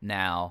Nex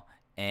now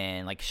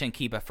and like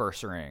Shinkiba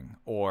First Ring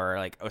or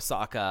like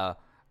Osaka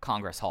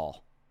Congress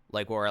Hall,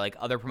 or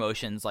other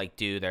promotions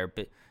do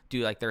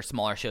their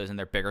smaller shows and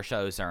their bigger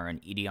shows are in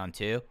Edion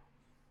 2,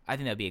 I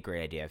think that'd be a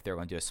great idea if they're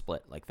going to do a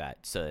split like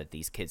that so that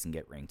these kids can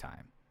get ring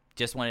time.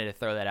 Just wanted to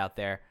throw that out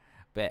there,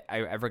 but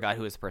I forgot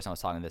who was the person I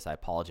was talking to this. I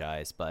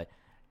apologize, but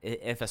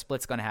if a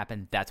split's going to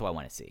happen, that's what I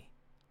want to see.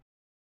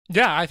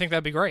 Yeah, I think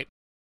that'd be great.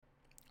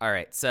 All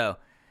right, so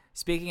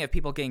speaking of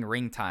people getting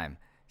ring time,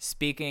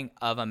 speaking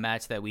of a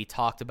match that we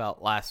talked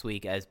about last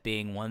week as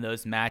being one of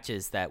those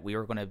matches that we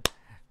were going to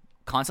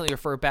constantly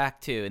refer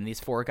back to in these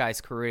 4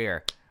 guys'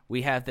 career,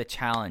 we have the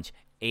Challenge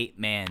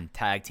 8-man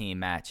tag team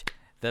match.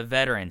 The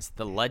veterans,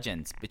 the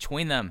legends,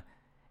 between them,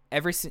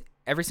 every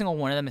single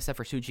one of them except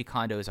for Shuji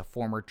Kondo is a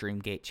former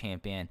Dreamgate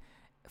champion.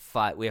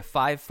 We have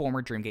 5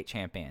 former Dreamgate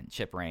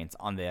championship reigns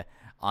on the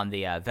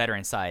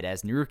veteran side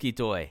as Naruki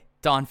Doi,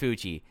 Don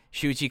Fuji,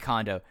 Shuji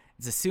Kondo,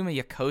 Zasuma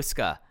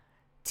Yokosuka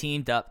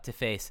teamed up to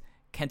face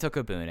Kento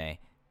Kobune,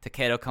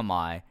 Takedo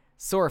Kamai,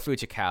 Sora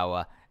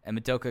Fujikawa, and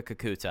Madoka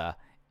Kakuta.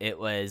 It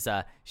was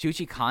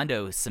Shuji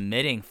Kondo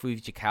submitting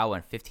Fujikawa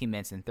in 15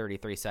 minutes and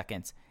 33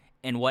 seconds.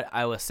 And what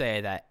I will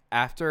say that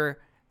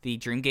after the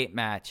Dreamgate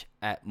match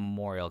at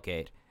Memorial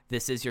Gate,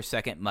 this is your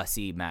second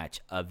must-see match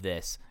of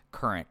this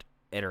current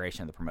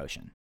iteration of the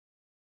promotion.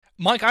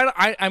 Mike,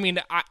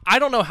 I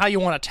don't know how you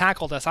want to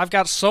tackle this. I've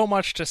got so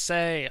much to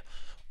say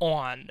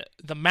on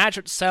the match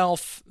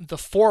itself, the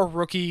 4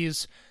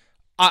 rookies.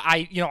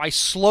 I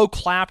slow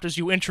clapped as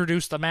you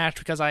introduced the match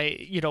because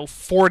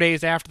 4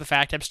 days after the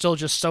fact, I'm still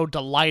just so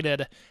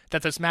delighted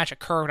that this match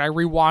occurred. I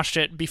rewatched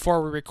it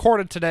before we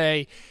recorded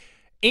today,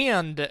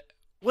 and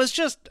it's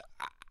just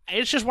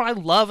what I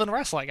love in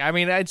wrestling. I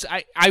mean,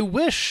 I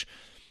wish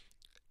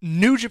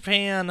New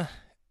Japan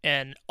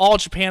in all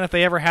Japan if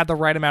they ever had the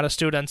right amount of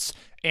students.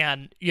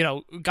 And,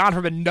 God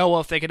forbid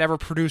Noah if they could ever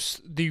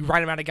produce the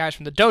right amount of guys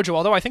from the dojo,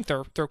 although I think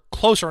they're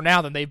closer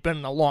now than they've been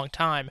in a long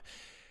time,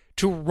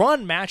 to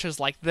run matches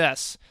like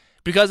this,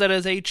 because it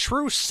is a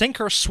true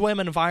sink-or-swim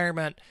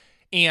environment.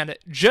 And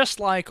just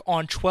like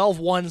on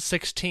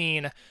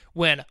 12-1-16,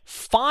 when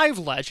 5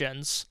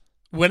 legends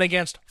went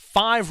against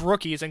 5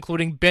 rookies,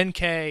 including Ben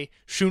K,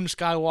 Shun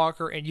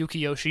Skywalker, and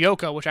Yuki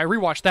Yoshioka, which I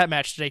rewatched that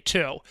match today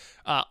too.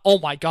 Oh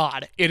my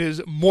god, it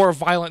is more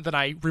violent than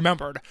I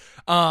remembered.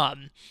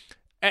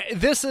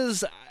 This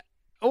is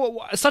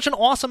such an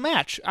awesome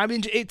match. I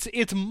mean,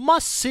 it's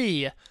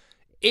must-see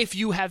if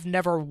you have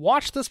never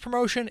watched this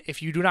promotion,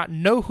 if you do not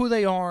know who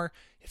they are.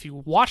 If you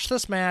watch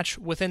this match,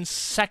 within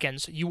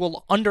seconds, you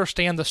will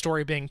understand the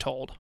story being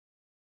told.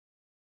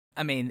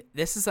 I mean,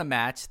 this is a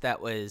match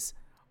that was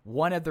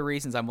one of the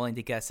reasons I'm willing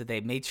to guess that they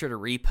made sure to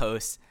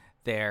repost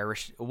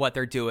what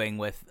they're doing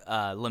with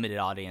limited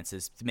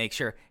audiences to make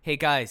sure, hey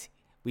guys,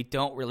 we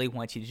don't really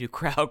want you to do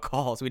crowd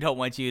calls. We don't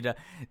want you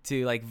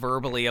to like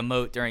verbally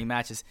emote during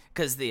matches,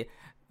 because the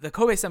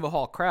Kobe Sanbo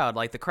Hall crowd,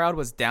 like the crowd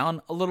was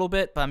down a little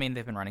bit, but I mean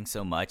they've been running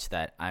so much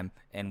that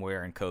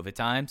we're in COVID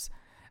times.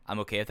 I'm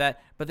okay with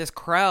that. But this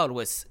crowd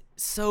was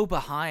so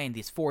behind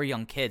these 4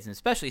 young kids, and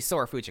especially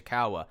Sora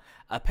Fujikawa.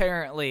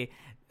 Apparently,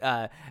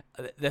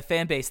 the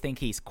fan base think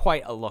he's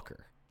quite a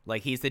looker.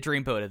 Like, he's the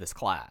dreamboat of this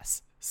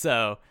class.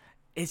 So,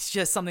 it's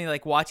just something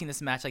like watching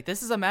this match. Like,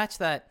 this is a match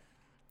that,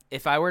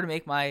 if I were to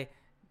make my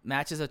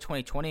matches of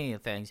 2020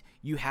 things,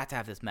 you have to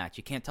have this match.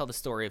 You can't tell the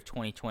story of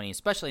 2020,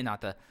 especially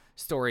not the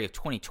story of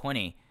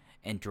 2020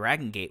 and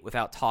Dragon Gate,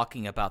 without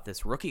talking about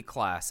this rookie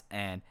class.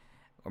 And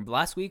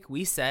last week,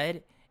 we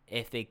said,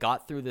 if they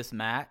got through this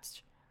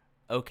match,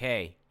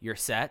 okay, you're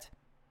set.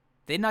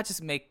 They did not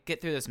just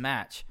get through this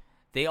match.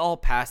 They all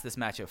passed this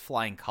match with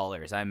flying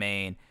colors. I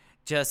mean,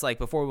 just like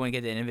before we want to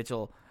get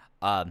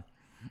to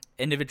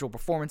individual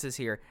performances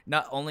here,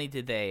 not only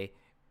did they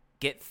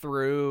get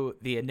through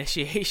the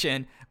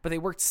initiation, but they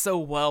worked so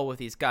well with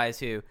these guys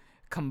who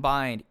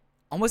combined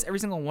almost every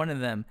single one of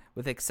them,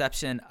 with the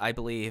exception, I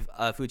believe,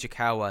 of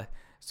Fujikawa's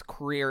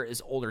career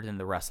is older than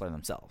the wrestler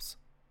themselves.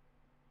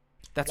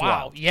 That's wow.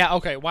 wild. Yeah.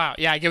 Okay. Wow.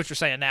 Yeah, I get what you're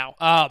saying now.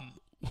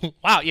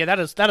 Wow. Yeah,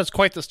 that is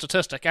quite the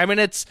statistic. I mean,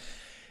 it's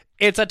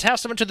a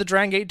testament to the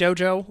Dragon Gate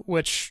Dojo,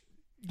 which,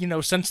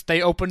 since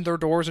they opened their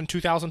doors in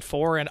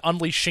 2004 and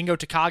unleashed Shingo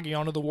Takagi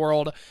onto the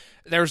world,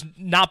 there's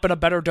not been a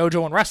better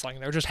dojo in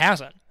wrestling. There just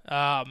hasn't.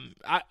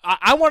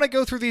 I want to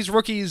go through these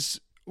rookies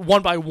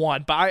one by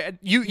one, but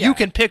you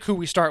can pick who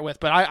we start with.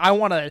 But I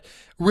want to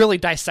really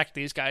dissect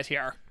these guys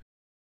here.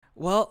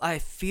 Well, I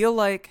feel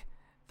like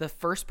the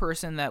first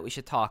person that we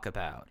should talk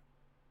about,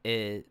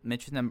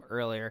 mentioned them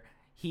earlier,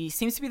 he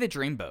seems to be the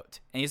dreamboat,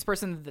 and he's the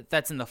person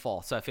that's in the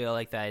fall, so I feel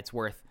like that it's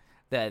worth,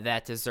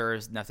 that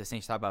deserves enough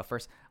distinction to talk about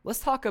first. Let's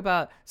talk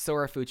about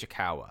Sora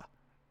Fujikawa,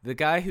 the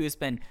guy who's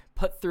been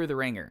put through the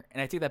ringer,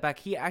 and I take that back.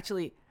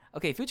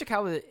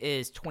 Fujikawa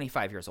is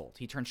 25 years old.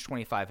 He turns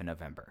 25 in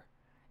November,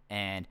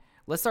 and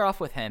let's start off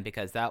with him,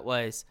 because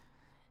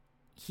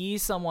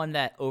he's someone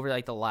that over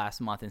like the last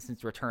month and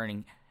since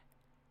returning,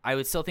 I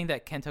would still think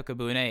that Kento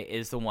Kabune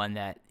is the one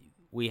that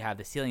we have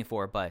the ceiling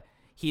for, but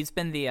he's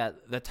been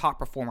the top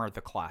performer of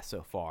the class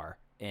so far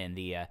in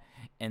the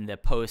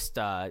post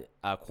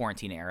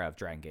quarantine era of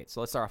Dragon Gate. So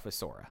let's start off with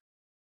Sora.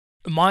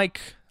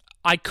 Mike,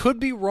 I could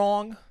be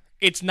wrong.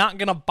 It's not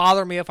gonna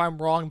bother me if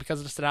I'm wrong,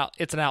 because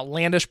it's an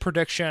outlandish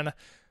prediction.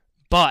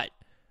 But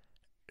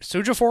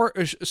Sora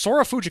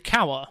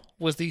Fujikawa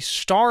was the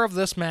star of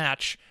this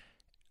match.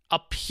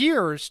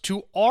 Appears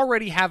to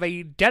already have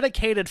a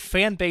dedicated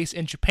fan base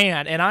in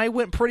Japan, and I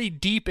went pretty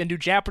deep into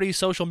Japanese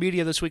social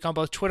media this week on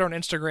both Twitter and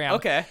Instagram.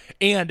 Okay.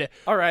 And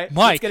all right,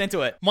 Mike, let's get into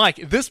it.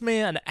 Mike, this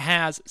man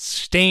has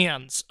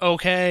stans,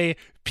 okay?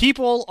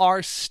 People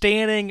are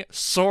standing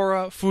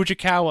Sora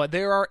Fujikawa.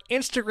 There are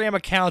Instagram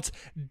accounts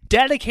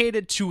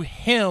dedicated to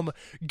him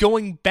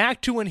going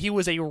back to when he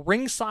was a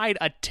ringside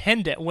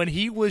attendant, when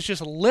he was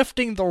just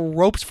lifting the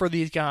ropes for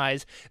these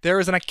guys. There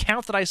is an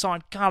account that I saw,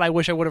 and God, I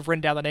wish I would have written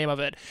down the name of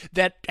it,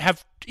 that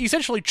have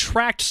essentially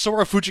tracked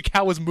Sora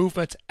Fujikawa's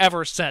movements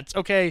ever since,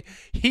 okay?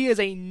 He is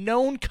a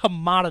known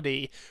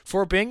commodity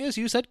for being, as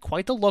you said,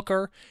 quite the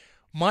looker.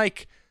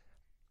 Mike,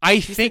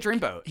 he's the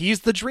dreamboat.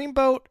 He's the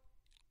dreamboat.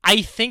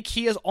 I think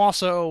he is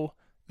also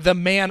the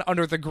man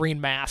under the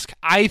green mask.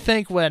 I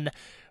think when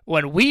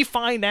we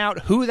find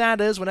out who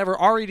that is, whenever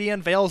RED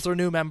unveils their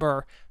new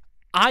member,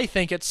 I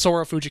think it's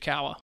Sora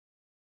Fujikawa.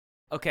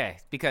 Okay,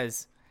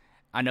 because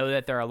I know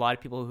that there are a lot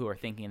of people who are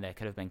thinking that it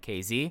could have been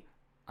KZ.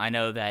 I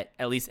know that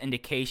at least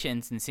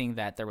indications and seeing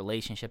that the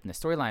relationship and the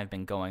storyline have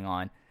been going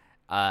on,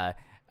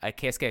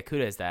 Keisuke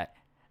Okuda is that.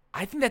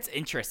 I think that's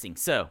interesting.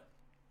 So,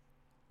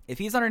 if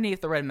he's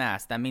underneath the red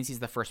mask, that means he's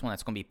the first one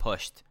that's going to be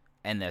pushed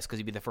in this, because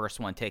he'd be the first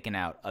one taken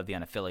out of the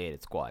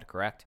unaffiliated squad,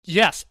 correct?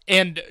 Yes,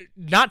 and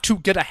not to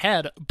get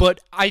ahead, but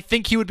I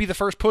think he would be the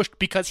first pushed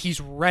because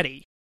he's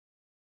ready.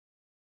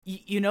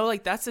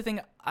 That's the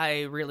thing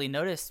I really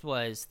noticed,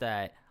 was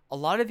that a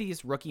lot of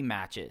these rookie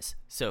matches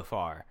so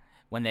far,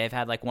 when they've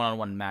had like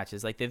one-on-one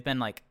matches. Like they've been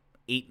like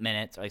 8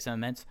 minutes or like 7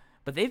 minutes,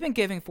 but they've been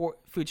giving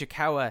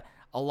Fujikawa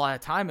a lot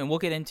of time, and we'll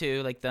get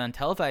into like the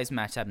untelevised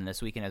match happening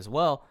this weekend as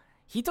well.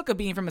 He took a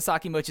beating from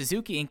Masaki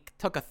Mochizuki and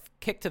took a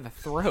kick to the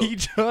throat. He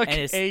took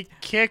a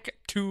kick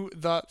to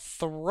the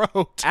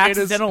throat.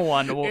 Accidental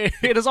one.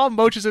 It is on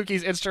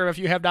Mochizuki's Instagram if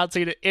you have not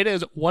seen it. It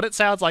is what it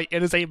sounds like.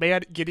 It is a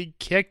man getting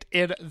kicked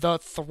in the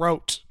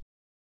throat.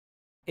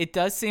 It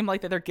does seem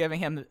like that they're giving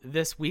him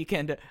this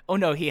weekend. Oh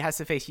no, he has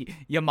to face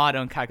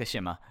Yamato and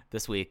Kagoshima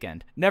this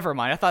weekend. Never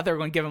mind. I thought they were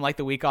going to give him like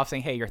the week off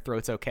saying, hey, your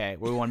throat's okay.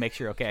 We want to make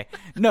sure you're okay.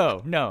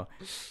 No.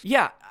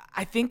 Yeah,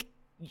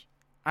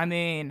 I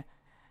mean,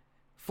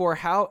 for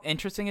how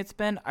interesting it's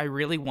been, I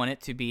really want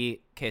it to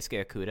be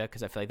Keisuke Okuda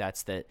because I feel like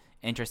that's the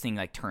interesting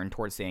like turn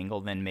towards the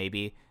angle. Then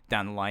maybe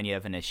down the line you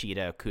have an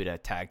Ishida-Okuda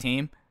tag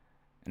team.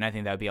 And I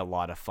think that would be a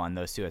lot of fun,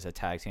 those two as a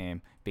tag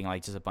team, being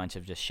like just a bunch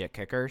of just shit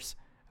kickers.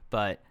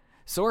 But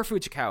Sora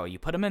Fujikawa, you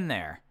put him in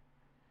there.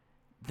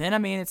 Then, I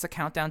mean, it's a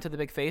countdown to the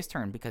big face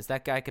turn because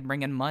that guy can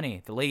bring in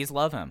money. The ladies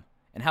love him.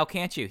 And how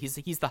can't you?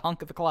 He's the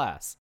hunk of the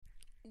class.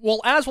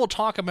 Well, as we'll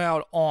talk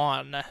about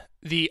on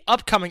the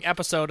upcoming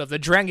episode of the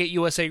Dragon Gate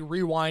USA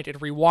Rewind and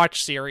Rewatch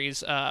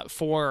series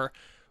for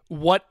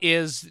what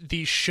is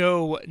the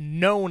show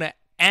known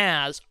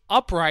as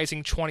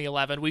Uprising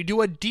 2011, we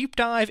do a deep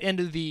dive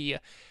into the...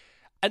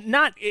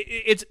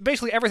 it's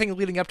basically everything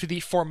leading up to the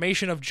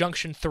formation of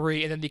Junction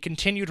 3 and then the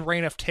continued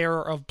reign of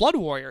terror of Blood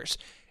Warriors.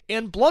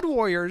 And Blood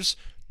Warriors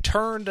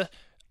turned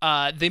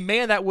the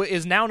man that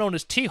is now known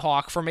as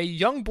T-Hawk from a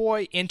young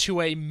boy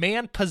into a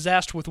man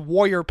possessed with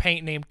warrior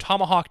paint named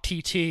Tomahawk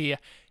TT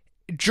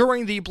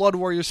during the Blood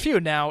Warriors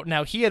feud.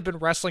 Now he had been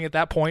wrestling at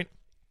that point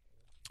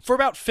for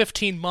about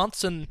 15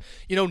 months and,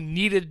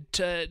 needed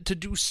to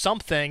do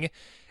something.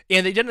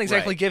 And they didn't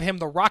exactly give him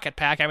the rocket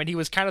pack. I mean, he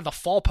was kind of the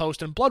fall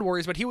post in Blood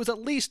Warriors, but he was at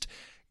least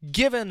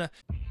given...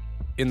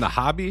 In the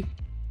hobby,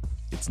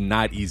 it's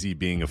not easy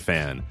being a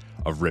fan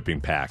of ripping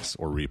packs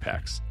or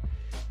repacks.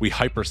 We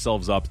hype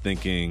ourselves up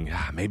thinking,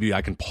 maybe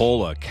I can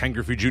pull a Ken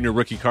Griffey Jr.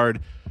 rookie card,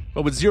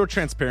 but with zero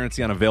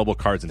transparency on available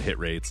cards and hit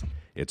rates,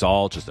 it's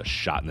all just a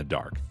shot in the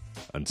dark.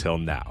 Until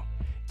now.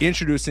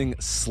 Introducing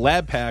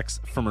slab packs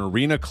from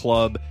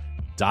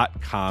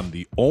ArenaClub.com,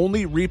 the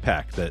only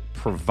repack that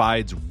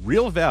provides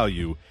real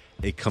value,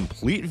 a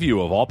complete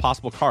view of all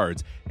possible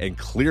cards, and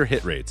clear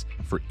hit rates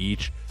for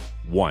each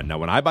one. Now,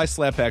 when I buy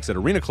slab packs at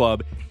Arena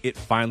Club, it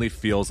finally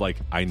feels like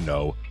I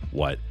know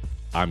what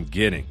I'm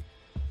getting.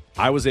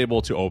 I was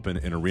able to open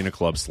an Arena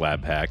Club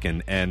slab pack,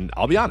 and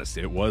I'll be honest,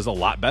 it was a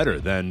lot better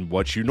than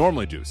what you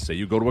normally do. Say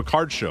you go to a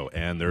card show,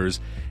 and there's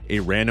a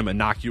random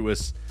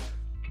innocuous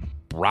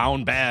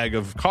brown bag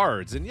of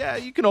cards, and yeah,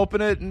 you can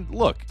open it, and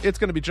look, it's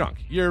going to be junk.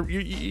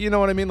 You know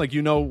what I mean? Like,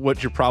 you know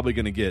what you're probably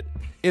going to get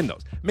in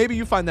those. Maybe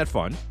you find that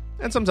fun,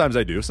 and sometimes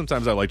I do.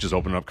 Sometimes I like just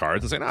opening up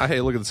cards and saying,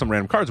 hey, look at some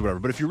random cards or whatever.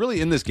 But if you're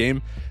really in this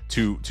game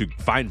to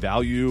find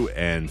value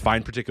and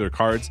find particular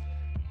cards,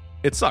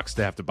 it sucks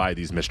to have to buy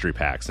these mystery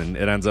packs, and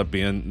it ends up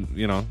being,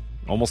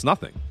 almost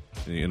nothing.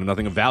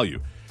 Nothing of value.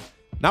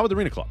 Not with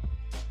Arena Club.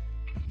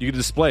 You can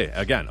display,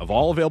 again, of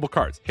all available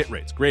cards, hit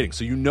rates, grading,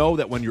 so you know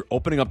that when you're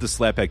opening up the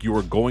slab pack, you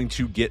are going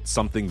to get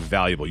something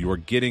valuable. You are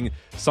getting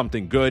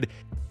something good.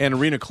 And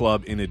Arena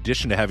Club, in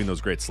addition to having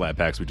those great slab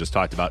packs we just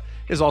talked about,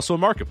 is also a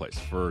marketplace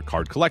for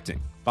card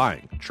collecting,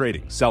 buying,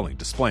 trading, selling,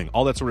 displaying,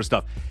 all that sort of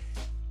stuff.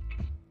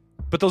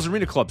 But those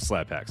Arena Club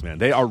slab packs, man,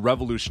 they are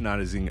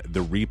revolutionizing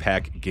the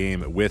repack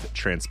game with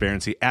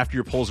transparency. After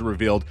your pulls are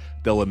revealed,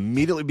 they'll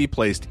immediately be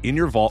placed in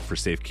your vault for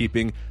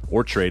safekeeping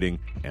or trading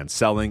and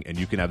selling, and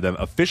you can have them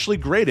officially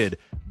graded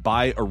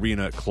by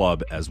Arena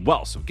Club as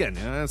well. So again,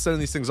 sending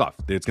these things off,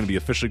 it's going to be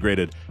officially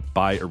graded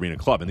by Arena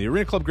Club. And the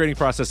Arena Club grading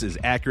process is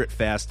accurate,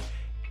 fast,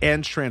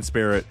 and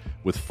transparent,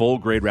 with full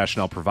grade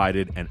rationale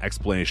provided and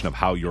explanation of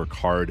how your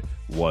card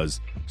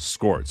was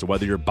scored. So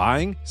whether you're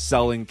buying,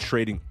 selling,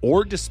 trading,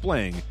 or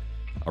displaying,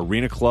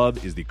 Arena Club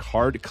is the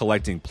card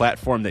collecting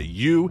platform that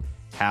you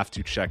have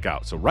to check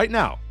out. So right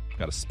now, I've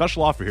got a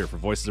special offer here for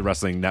Voices of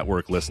Wrestling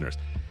Network listeners.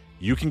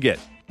 You can get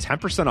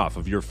 10% off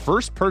of your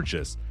first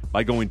purchase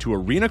by going to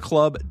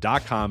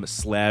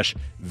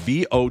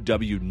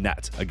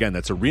arenaclub.com/VOWnet. Again,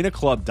 that's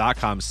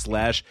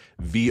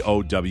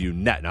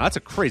arenaclub.com/VOWnet. Now, that's a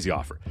crazy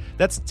offer.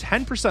 That's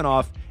 10%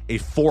 off a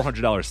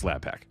 $400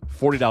 slab pack.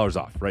 $40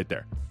 off right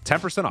there.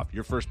 10% off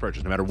your first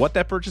purchase. No matter what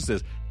that purchase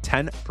is,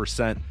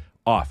 10%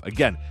 off.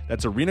 Again,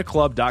 that's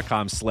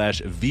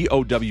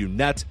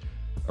arenaclub.com/VOWnet.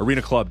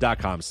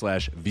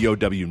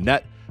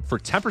 arenaclub.com/VOWnet for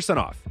 10%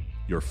 off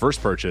your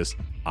first purchase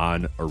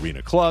on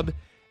Arena Club.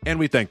 And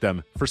we thank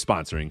them for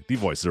sponsoring the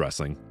Voices of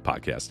Wrestling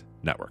Podcast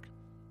Network.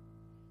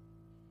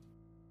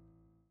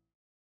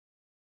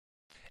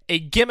 A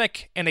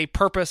gimmick and a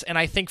purpose, and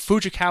I think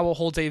Fujikawa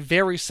holds a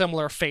very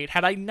similar fate.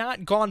 Had I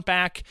not gone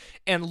back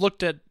and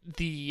looked at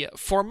the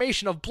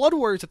formation of Blood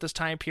Warriors at this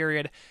time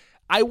period,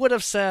 I would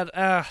have said,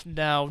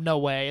 no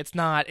way, it's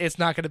not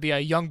going to be a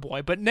young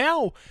boy. But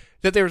now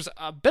that there's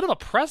a bit of a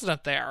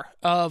precedent there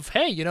of,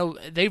 hey,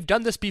 they've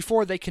done this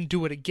before, they can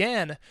do it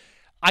again,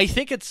 I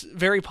think it's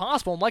very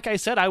possible. And like I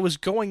said, I was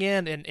going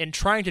in and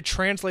trying to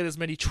translate as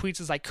many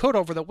tweets as I could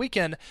over the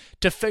weekend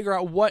to figure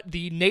out what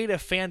the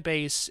native fan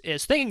base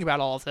is thinking about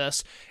all of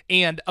this.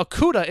 And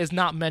Okuda is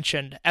not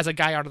mentioned as a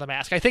guy under the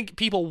mask. I think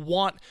people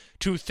want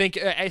to think,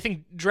 I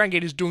think Dragon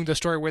Gate is doing the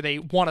story where they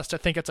want us to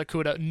think it's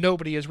Okuda.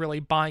 Nobody is really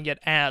buying it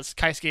as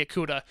Keisuke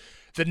Okuda.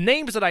 The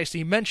names that I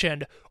see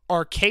mentioned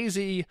are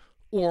KZ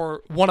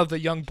or one of the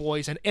young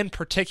boys, and in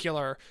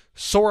particular,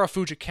 Sora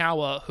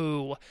Fujikawa,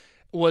 who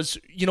was,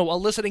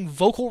 eliciting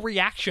vocal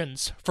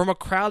reactions from a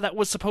crowd that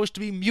was supposed to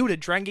be muted.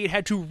 Dragon Gate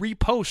had to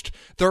repost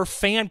their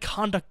fan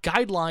conduct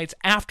guidelines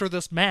after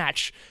this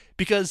match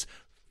because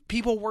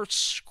people were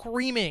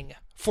screaming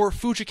for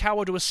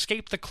Fujikawa to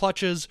escape the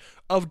clutches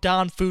of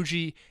Don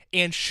Fuji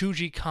and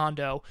Shuji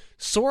Kondo.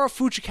 Sora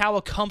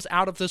Fujikawa comes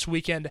out of this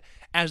weekend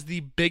as the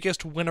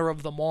biggest winner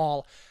of them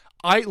all.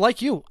 I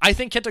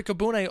think Kenta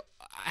Kobune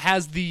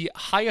has the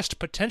highest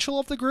potential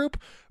of the group,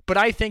 but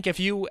I think if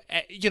you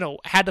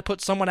had to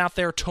put someone out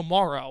there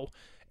tomorrow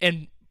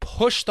and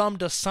push them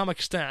to some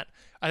extent,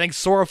 I think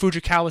Sora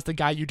Fujikawa is the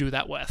guy you do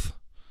that with.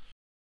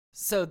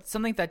 So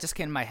something that just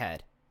came to my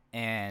head,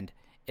 and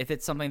if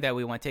it's something that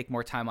we want to take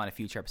more time on a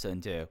future episode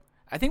and do,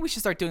 I think we should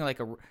start doing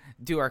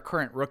do our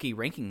current rookie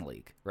ranking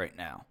league right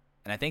now.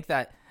 And I think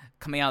that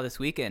coming out this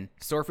weekend,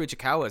 Sora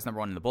Fujikawa is number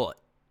one in the bullet.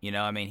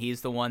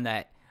 He's the one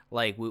that,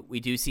 we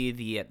do see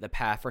the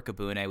path for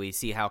Kobune. We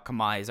see how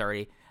Kamai is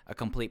already a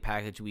complete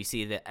package. We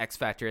see the X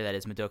factor that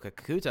is Madoka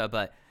Kakuta,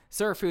 but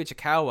Sora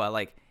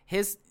Fujikawa,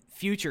 his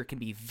future can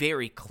be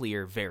very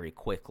clear very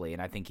quickly,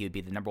 and I think he would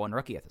be the number one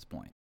rookie at this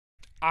point.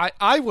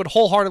 I would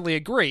wholeheartedly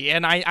agree,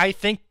 and I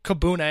think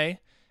Kobune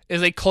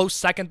is a close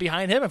second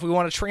behind him if we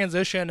want to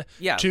transition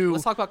to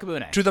let's talk about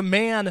Kobune. To the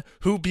man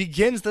who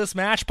begins this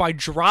match by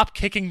drop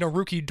kicking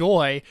Naruki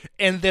Doi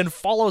and then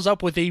follows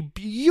up with a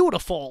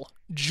beautiful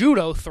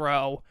judo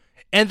throw.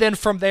 And then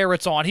from there,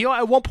 it's on.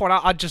 At one point,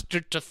 I'll just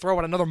to throw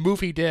out another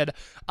move he did.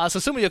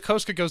 Susumu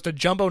Yokosuka goes to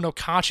Jumbo no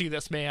Kachi,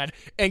 this man,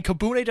 and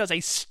Kobune does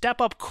a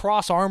step-up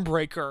cross arm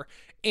breaker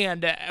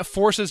and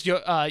forces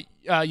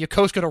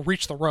Yokosuka to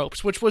reach the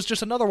ropes, which was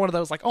just another one of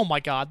those, oh my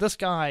god, this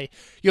guy,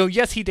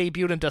 yes, he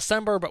debuted in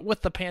December, but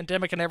with the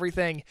pandemic and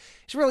everything,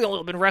 he's really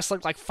only been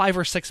wrestling 5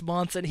 or 6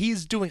 months, and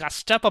he's doing a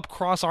step-up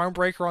cross arm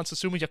breaker on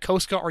Susumu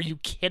Yokosuka. Are you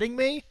kidding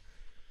me?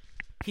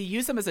 He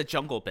used him as a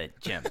jungle bit,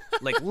 Jim.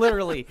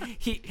 Literally,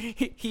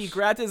 he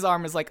grabbed his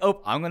arm and was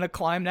oh, I'm going to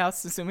climb now,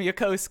 Susumu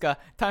Yokosuka.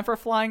 Time for a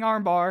flying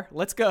arm bar.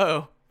 Let's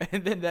go.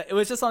 And then it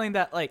was just something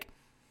that,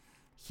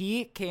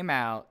 he came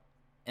out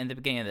in the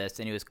beginning of this,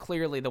 and he was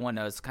clearly the one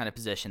that was kind of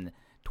positioned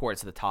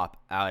towards the top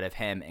out of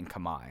him and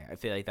Kamai. I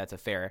feel like that's a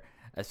fair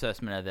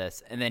assessment of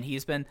this. And then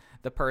he's been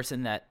the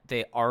person that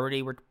they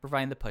already were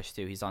providing the push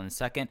to. He's on the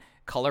second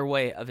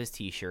colorway of his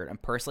t-shirt. I'm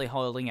personally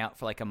holding out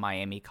for a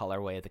Miami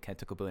colorway of the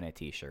Kenta Kobune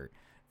t-shirt.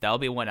 That'll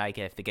be one I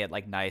get if they get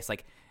nice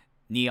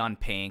neon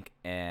pink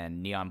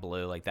and neon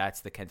blue.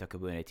 That's the Kenta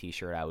Kobune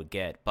t-shirt I would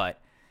get.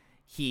 But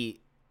he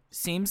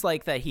seems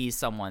that he's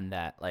someone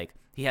that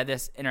he had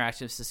this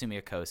interaction with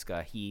Susumu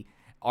Yokosuka. He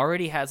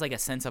already has a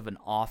sense of an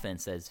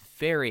offense that's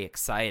very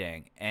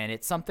exciting, and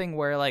it's something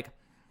where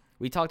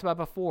we talked about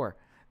before.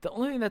 The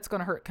only thing that's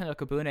going to hurt Kenta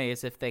Kobune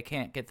is if they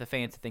can't get the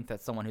fans to think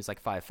that someone who's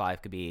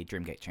 5'5" could be a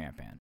Dreamgate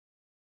champion.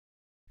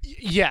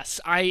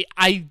 Yes,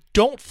 I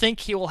don't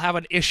think he will have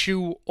an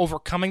issue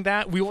overcoming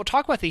that. We will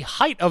talk about the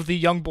height of the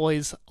young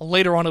boys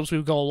later on as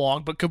we go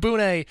along, but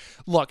Kobune,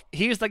 look,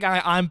 he's the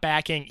guy I'm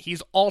backing.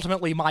 He's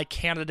ultimately my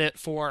candidate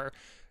for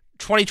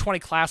 2020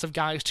 class of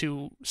guys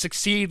to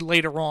succeed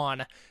later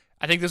on.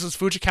 I think this is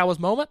Fujikawa's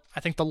moment.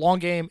 I think the long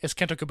game is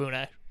Kenta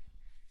Kobune.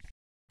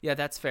 Yeah,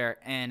 that's fair.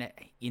 And,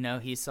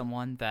 he's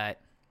someone that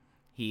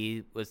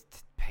he was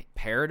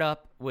paired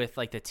up with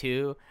the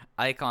two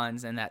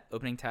icons in that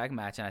opening tag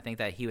match, and I think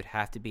that he would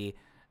have to be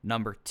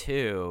number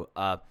 2.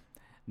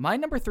 My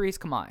number 3 is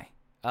Kamai.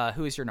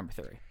 Who is your number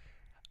 3?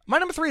 My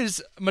number 3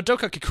 is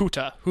Madoka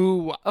Kikuta,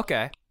 who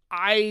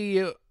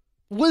I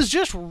was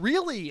just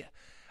really...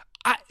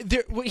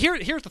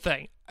 Here's the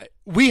thing.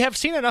 We have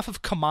seen enough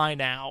of Kamai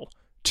now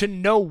to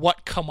know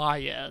what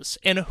Kamai is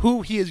and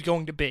who he is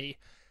going to be.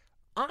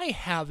 I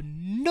have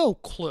no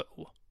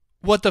clue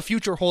what the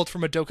future holds for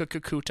Madoka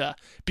Kikuta,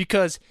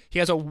 because he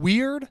has a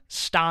weird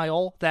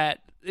style that,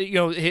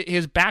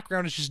 his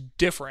background is just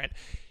different.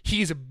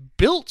 He's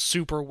built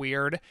super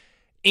weird,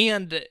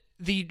 and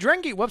the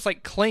Dragon Gate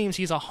website claims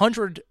he's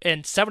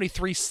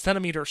 173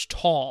 centimeters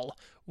tall,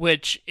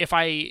 which, if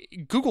I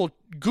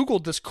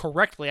Googled this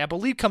correctly, I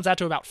believe comes out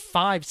to about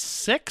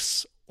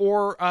 5'6"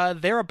 or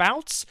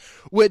thereabouts,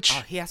 which...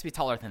 he has to be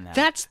taller than that.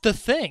 That's the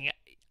thing.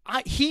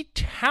 He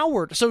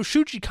towered. So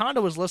Shuji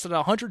Kondo is listed at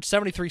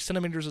 173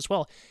 centimeters as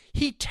well.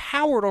 He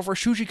towered over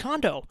Shuji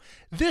Kondo.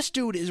 This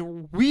dude is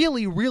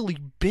really, really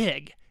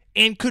big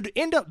and could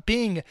end up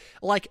being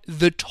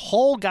the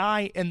tall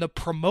guy in the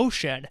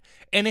promotion.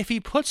 And if he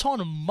puts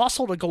on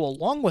muscle to go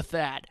along with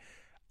that,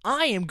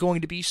 I am going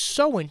to be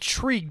so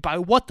intrigued by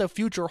what the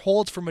future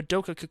holds for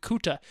Madoka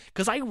Kikuta,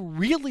 because I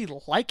really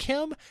like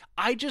him.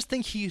 I just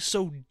think he's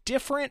so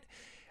different.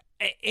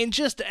 And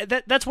just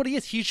that's what he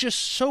is. He's just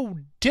so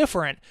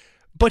different.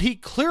 But he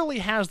clearly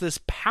has this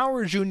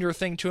Power Junior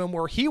thing to him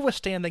where he was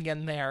standing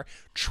in there,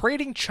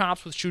 trading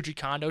chops with Shuji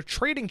Kondo,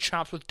 trading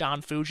chops with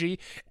Don Fuji,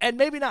 and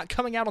maybe not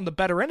coming out on the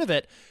better end of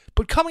it,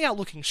 but coming out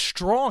looking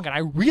strong, and I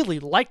really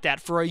like that.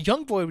 For a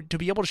young boy to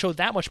be able to show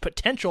that much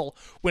potential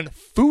when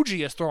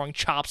Fuji is throwing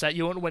chops at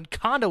you and when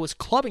Kondo is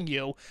clubbing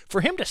you,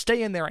 for him to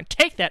stay in there and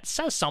take that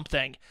says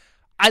something.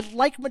 I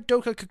like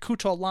Madoka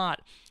Kikuta a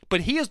lot,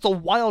 but he is the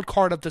wild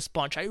card of this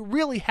bunch. I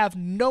really have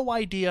no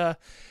idea.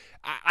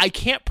 I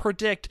can't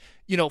predict,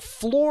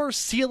 floor,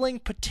 ceiling,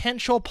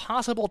 potential,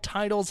 possible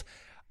titles.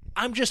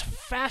 I'm just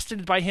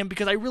fascinated by him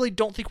because I really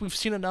don't think we've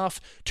seen enough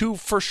to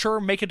for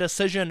sure make a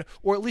decision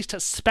or at least to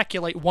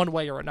speculate one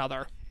way or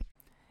another.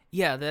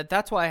 Yeah,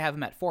 that's why I have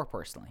him at 4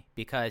 personally,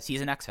 because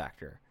he's an X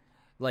Factor.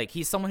 Like,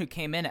 he's someone who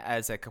came in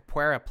as a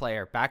capoeira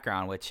player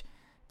background, which,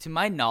 to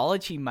my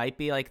knowledge, he might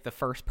be like the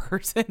first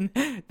person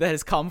that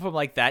has come from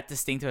like that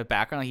distinctive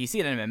background. Like, you see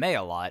it in MMA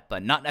a lot,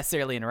 but not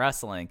necessarily in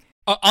wrestling.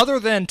 Other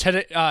than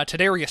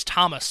Tadarius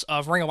Thomas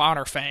of Ring of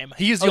Honor fame,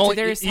 he's the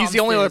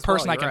only other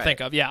person I can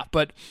think of. Yeah,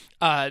 but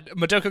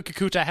Madoka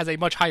Kikuta has a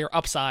much higher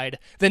upside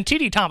than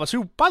TD Thomas,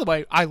 who, by the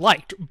way, I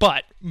liked,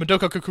 but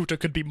Madoka Kikuta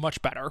could be much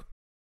better.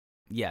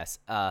 Yes,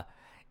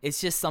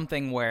 it's just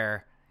something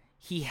where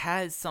he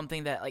has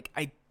something that like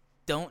I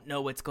don't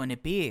know what's going to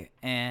be,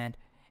 and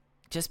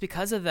just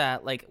because of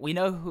that, like we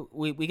know who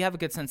we have a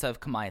good sense of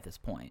Kamai at this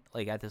point.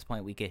 Like at this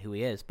point, we get who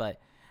he is, but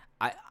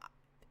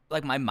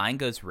like my mind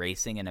goes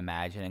racing and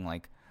imagining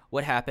like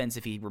what happens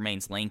if he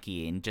remains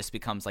lanky and just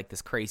becomes like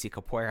this crazy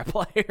capoeira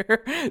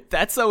player.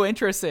 That's so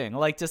interesting.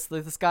 Like just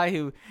this guy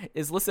who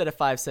is listed at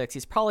 5'6",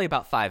 he's probably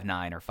about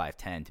 5'9" or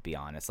 5'10", to be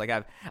honest.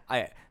 Like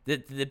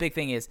the big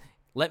thing is,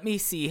 let me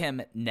see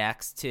him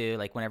next to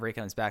like whenever he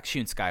comes back,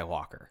 Shun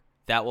Skywalker.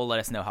 That will let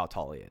us know how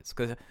tall he is.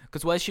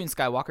 Because what is Shun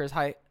Skywalker's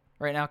height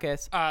right now,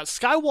 Case?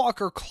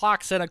 Skywalker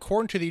clocks in,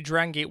 according to the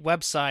Dragon Gate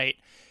website,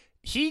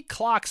 he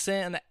clocks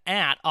in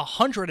at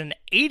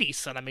 180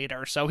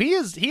 centimeters, so he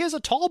is a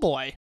tall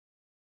boy.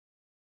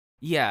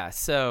 Yeah,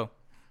 so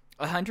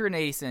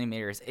 180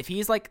 centimeters. If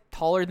he's like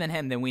taller than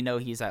him, then we know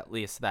he's at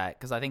least that,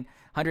 because I think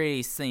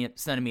 180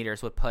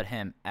 centimeters would put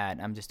him at,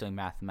 I'm just doing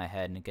math in my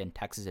head, and again,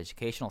 Texas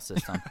educational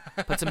system,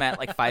 puts him at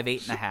like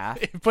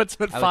 5'8.5". It puts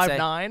him at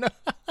 5'9".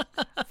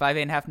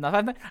 5'8.5", not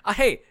 5'9".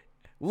 Hey,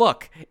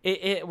 look,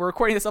 we're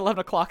recording this at 11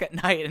 o'clock at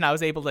night, and I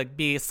was able to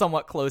be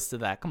somewhat close to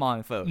that. Come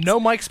on, folks. No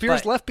Mike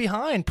Spears left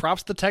behind.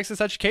 Props to the Texas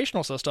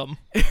educational system.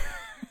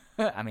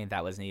 I mean,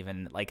 that wasn't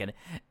even like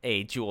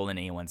a jewel in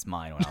anyone's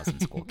mind when I was in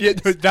school. Yeah,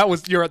 that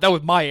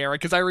was my era,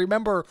 because I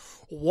remember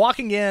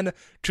walking in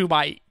to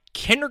my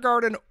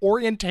kindergarten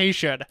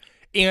orientation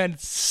and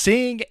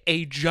seeing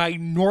a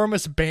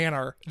ginormous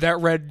banner that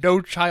read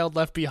 "No Child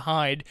Left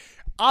Behind."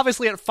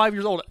 Obviously, at 5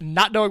 years old,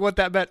 not knowing what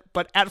that meant,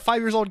 but at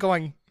 5 years old,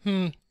 going,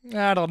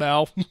 I don't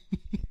know.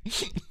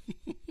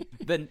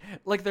 Then,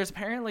 like, there's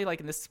apparently,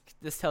 like, and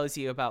this tells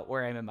you about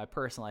where I'm in my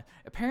personal life.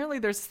 Apparently,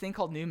 there's this thing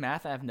called New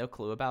Math. I have no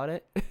clue about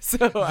it. So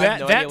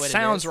that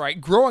sounds right.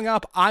 Growing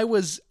up, I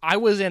was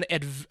in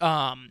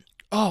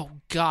oh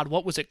God,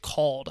 what was it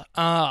called?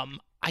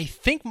 I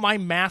think my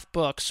math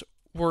books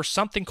were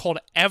something called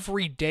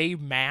Everyday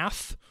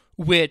Math,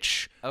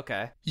 which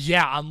okay.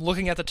 Yeah, I'm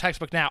looking at the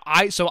textbook now.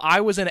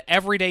 I was in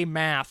Everyday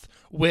Math,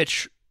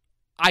 which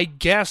I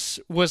guess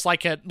was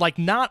like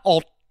not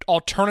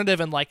alternative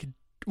and like,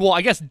 well,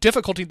 I guess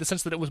difficulty in the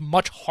sense that it was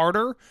much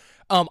harder.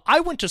 I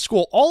went to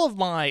school. All of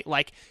my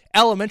like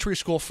elementary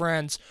school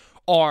friends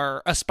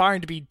are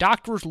aspiring to be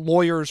doctors,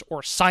 lawyers,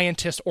 or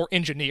scientists or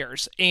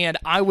engineers, and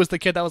I was the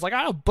kid that was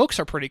like, books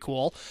are pretty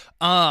cool.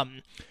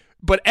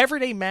 But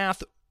Everyday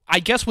Math,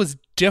 I guess, was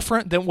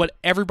different than what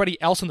everybody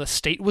else in the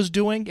state was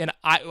doing, and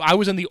I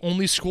was in the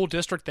only school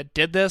district that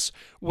did this,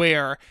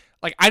 where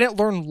like I didn't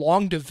learn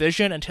long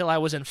division until I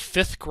was in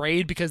 5th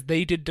grade because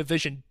they did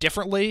division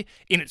differently,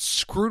 and it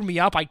screwed me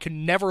up. I could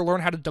never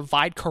learn how to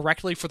divide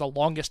correctly for the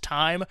longest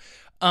time.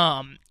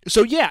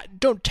 So yeah,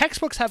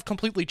 textbooks have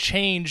completely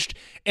changed,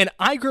 and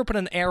I grew up in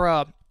an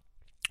era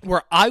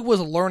where I was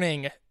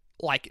learning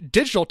like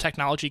digital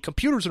technology,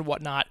 computers and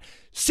whatnot,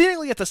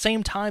 seemingly at the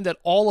same time that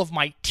all of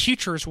my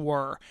teachers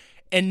were.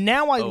 And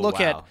now I look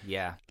at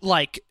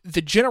like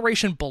the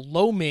generation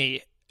below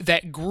me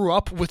that grew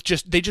up with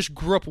they just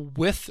grew up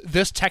with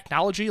this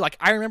technology. Like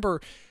I remember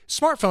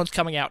smartphones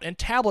coming out and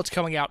tablets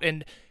coming out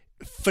and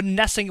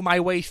finessing my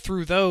way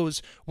through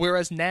those,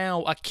 whereas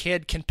now a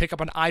kid can pick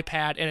up an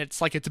iPad and it's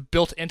like it's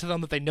built into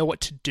them that they know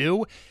what to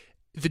do.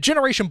 The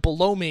generation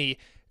below me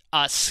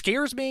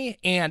scares me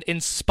and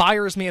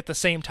inspires me at the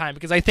same time,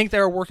 because I think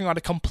they're working on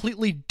a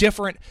completely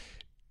different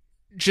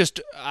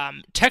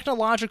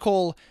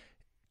technological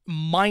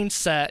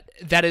mindset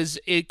that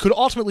it could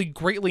ultimately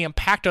greatly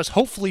impact us,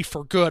 hopefully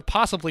for good,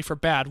 possibly for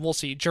bad. We'll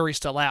see. Jury's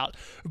still out.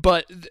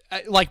 But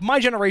like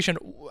my generation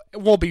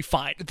will be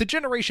fine. The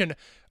generation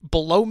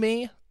below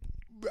me,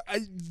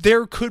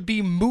 there could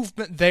be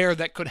movement there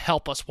that could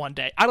help us one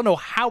day. I don't know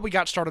how we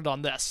got started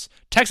on this.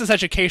 Texas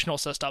educational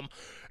system.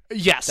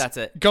 Yes. That's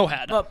it. Go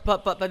ahead.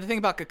 But the thing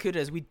about Kakuta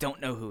is we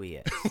don't know who he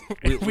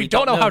is. We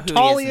don't know how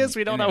tall he is.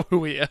 We don't know know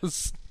who he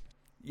is.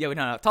 Yeah, we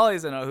don't know how tall he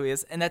is. We don't know who he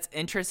is. And that's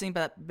interesting,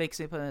 but that makes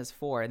me put him as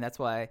 4. And that's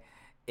why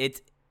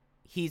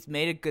he's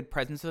made a good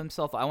presence of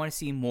himself. I want to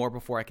see more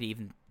before I could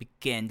even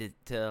begin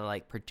to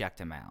like project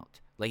him out.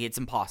 Like, it's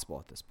impossible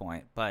at this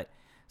point. But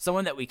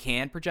someone that we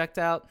can project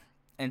out,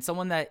 and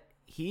someone that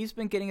he's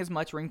been getting as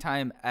much ring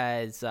time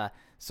as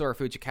Sora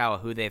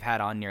Fujikawa, who they've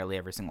had on nearly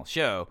every single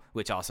show,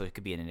 which also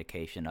could be an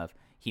indication of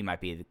he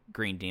might be the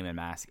Green Demon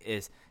Mask,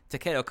 is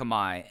Takedo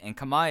Kamai. And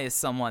Kamai is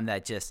someone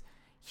that just,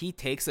 he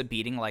takes a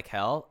beating like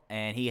hell,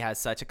 and he has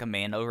such a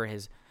command over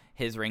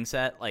his ring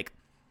set. Like,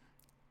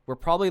 we're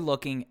probably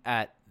looking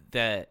at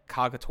the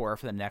Kagatora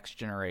for the next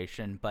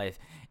generation, but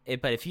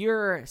if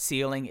your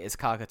ceiling is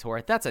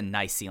Kagatora, that's a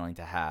nice ceiling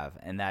to have,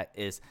 and that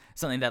is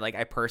something that, like,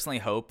 I personally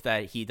hope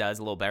that he does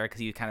a little better, because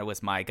he kind of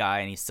was my guy,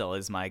 and he still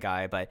is my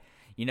guy. But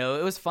you know,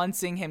 it was fun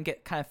seeing him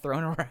get kind of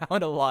thrown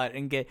around a lot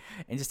and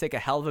just take a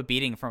hell of a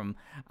beating from.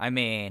 I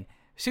mean,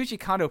 Shuji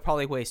Kondo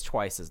probably weighs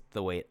twice as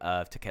the weight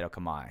of Takedo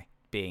Kamai,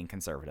 being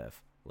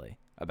conservatively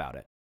about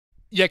it.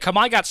 Yeah,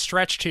 Kamai got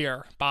stretched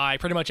here by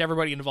pretty much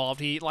everybody involved.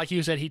 He, like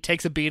you said, he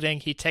takes a beating.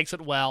 He takes it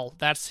well.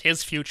 That's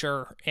his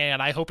future,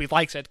 and I hope he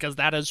likes it, because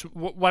that is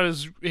what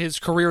his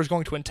career is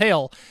going to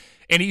entail.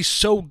 And he's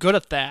so good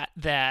at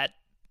that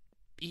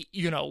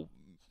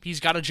he's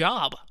got a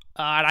job.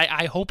 And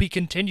I hope he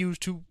continues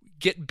to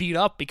get beat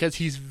up, because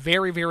he's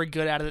very, very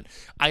good at it.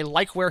 I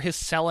like where his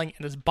selling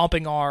and his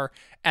bumping are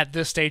at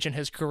this stage in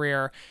his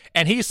career,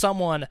 and he's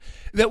someone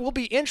that will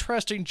be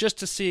interesting just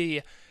to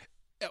see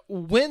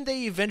when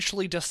they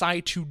eventually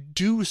decide to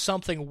do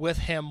something with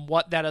him,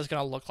 what that is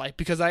going to look like.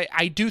 Because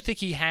I do think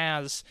he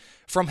has,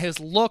 from his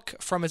look,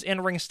 from his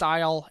in-ring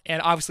style,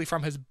 and obviously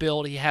from his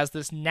build, he has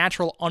this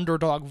natural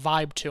underdog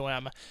vibe to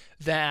him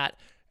that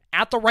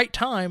at the right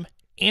time,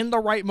 in the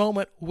right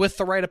moment, with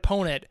the right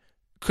opponent,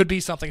 could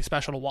be something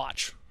special to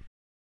watch.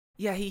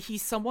 Yeah,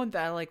 he's someone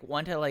that I like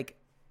want to like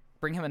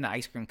bring him in the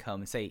ice cream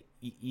cone and say,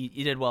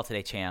 you did well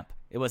today, champ.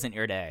 It wasn't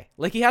your day.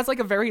 Like, he has like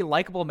a very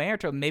likable manner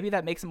to him. Maybe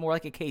that makes him more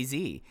like a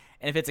KZ.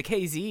 And if it's a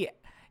KZ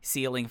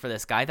ceiling for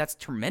this guy, that's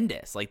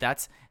tremendous. Like,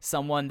 that's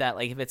someone that,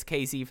 like, if it's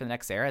KZ for the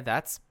next era,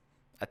 that's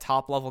a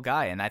top level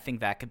guy. And I think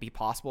that could be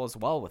possible as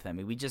well with him. I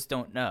mean, we just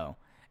don't know.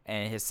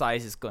 And his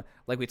size is going,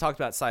 like we talked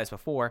about size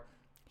before,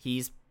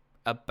 he's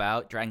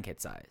about Dragon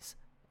Kid size.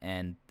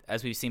 And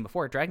as we've seen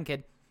before, Dragon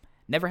Kid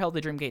never held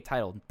the Dreamgate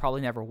title,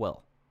 probably never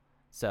will.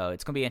 So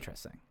it's going to be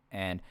interesting.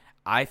 And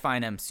I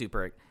find him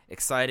super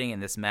exciting,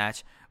 and this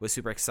match was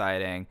super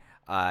exciting.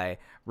 I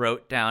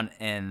wrote down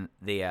in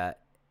the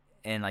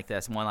in like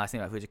this one last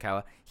thing about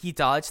Fujikawa. He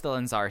dodged the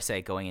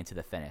Lanzarse going into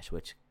the finish,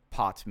 which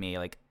popped me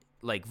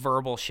like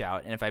verbal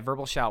shout. And if I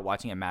verbal shout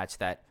watching a match,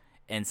 that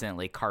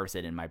instantly carves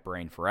it in my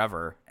brain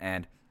forever.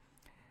 And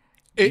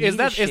is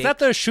that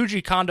the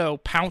Shuji Kondo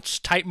pounce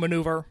type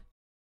maneuver?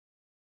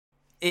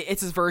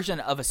 It's his version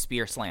of a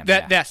spear slam.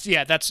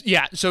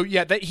 So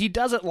he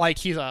does it like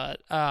he's a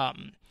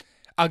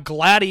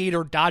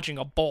gladiator dodging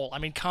a bull. I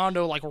mean,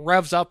 Kondo like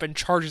revs up and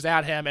charges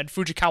at him, and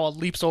Fujikawa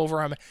leaps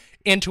over him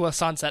into a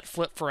sunset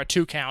flip for a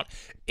 2 count.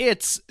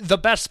 It's the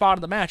best spot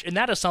of the match, and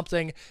that is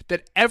something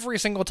that every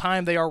single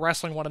time they are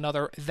wrestling one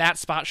another, that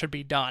spot should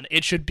be done.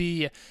 It should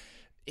be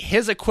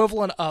his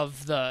equivalent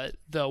of the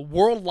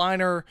world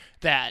liner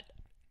that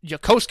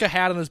Yokosuka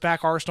had in his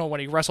back arsenal when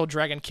he wrestled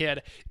Dragon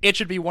Kid. It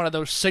should be one of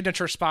those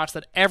signature spots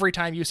that every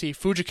time you see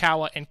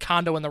Fujikawa and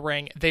Kondo in the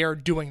ring, they are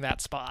doing that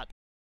spot.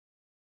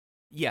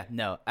 Yeah,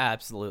 no,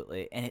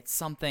 absolutely. And it's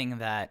something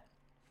that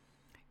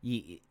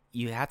you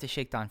have to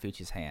shake Don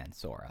Fuchi's hand,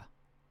 Sora.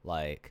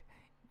 Like,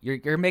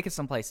 you're making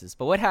some places.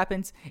 But what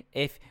happens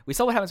if we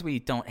saw what happens when you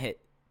don't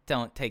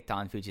take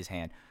Don Fuchi's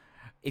hand?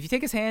 If you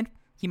take his hand,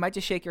 he might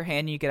just shake your hand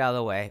and you get out of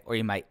the way, or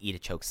you might eat a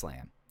choke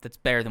slam. That's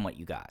better than what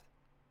you got.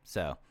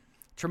 So,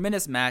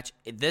 tremendous match.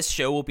 This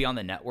show will be on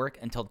the network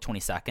until the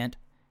 22nd.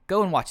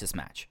 Go and watch this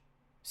match.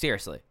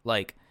 Seriously.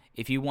 Like,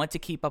 if you want to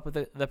keep up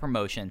with the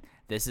promotion,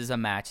 this is a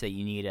match that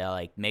you need to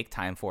like make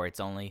time for. It's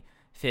only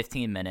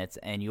 15 minutes,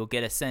 and you'll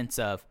get a sense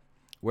of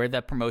where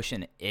the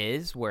promotion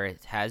is, where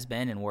it has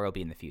been, and where it'll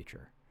be in the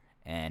future.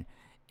 And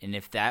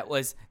if that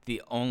was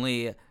the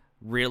only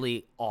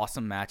really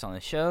awesome match on the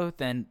show,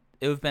 then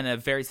it would have been a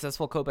very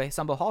successful Kobe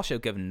Sambo Hall show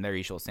given their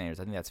usual standards.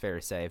 I think that's fair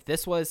to say. If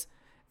this was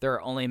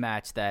their only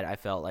match that I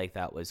felt like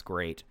that was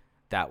great,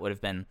 that would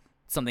have been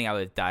something I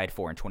would have died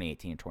for in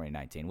 2018 and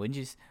 2019.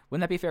 Wouldn't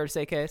that be fair to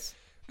say, Case?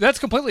 That's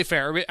completely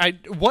fair.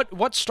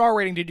 What star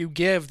rating did you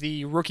give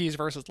the Rookies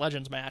versus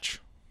Legends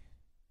match?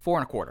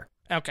 4.25.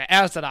 Okay,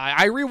 as did I.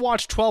 I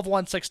rewatched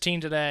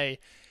 12-1-16 today.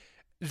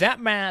 That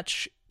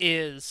match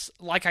is,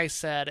 like I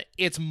said,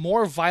 it's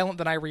more violent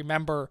than I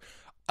remember.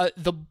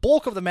 The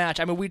bulk of the match,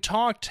 I mean, we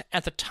talked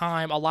at the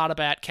time a lot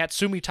about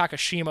Katsumi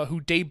Takashima, who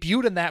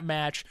debuted in that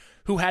match,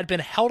 who had been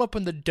held up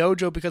in the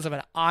dojo because of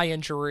an eye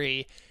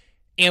injury.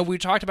 And we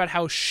talked about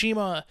how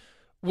Shima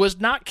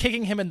was not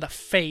kicking him in the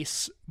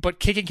face, but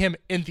kicking him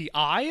in the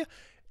eye.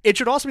 It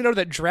should also be noted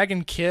that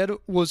Dragon Kid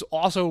was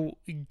also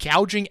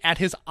gouging at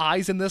his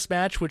eyes in this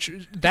match, which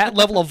that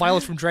level of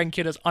violence from Dragon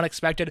Kid is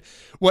unexpected.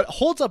 What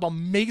holds up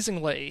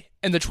amazingly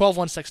in the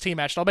 12-1-16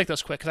 match, and I'll make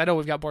this quick because I know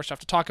we've got more stuff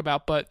to talk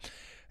about, but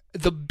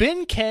the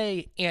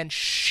Ben-K and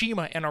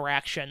CIMA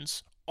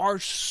interactions are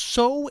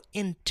so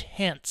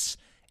intense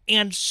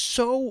and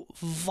so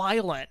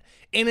violent.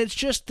 And it's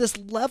just this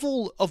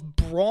level of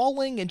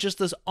brawling and just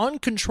this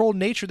uncontrolled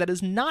nature that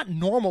is not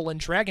normal in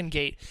Dragon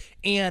Gate.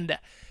 And,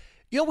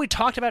 we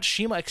talked about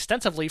CIMA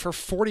extensively for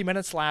 40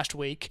 minutes last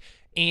week,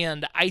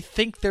 and I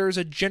think there's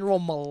a general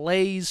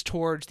malaise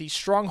towards the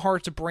Strong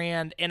Hearts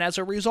brand, and as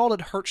a result,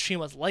 it hurts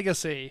CIMA's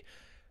legacy.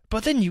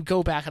 But then you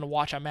go back and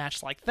watch a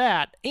match like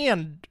that,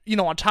 and,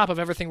 on top of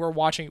everything we're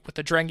watching with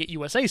the Dragon Gate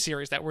USA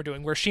series that we're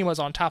doing, where CIMA's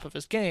on top of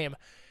his game,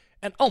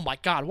 and oh my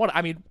God,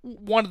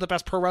 one of the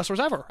best pro wrestlers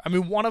ever.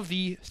 One of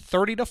the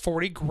 30 to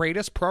 40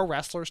 greatest pro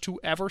wrestlers to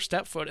ever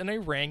step foot in a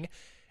ring,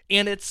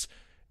 and it's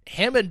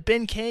him and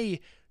Ben-K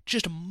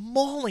just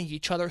mauling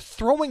each other,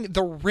 throwing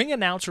the ring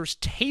announcer's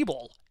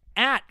table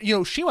at,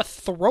 CIMA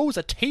throws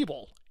a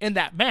table in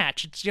that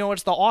match. It's,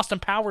 it's the Austin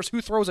Powers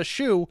who throws a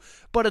shoe,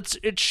 but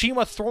it's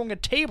CIMA throwing a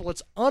table.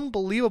 It's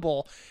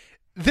unbelievable.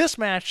 This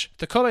match,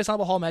 the Kobe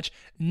Sanbo Hall match,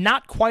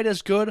 not quite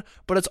as good,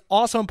 but it's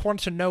also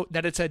important to note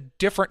that it's a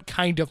different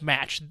kind of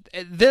match.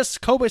 This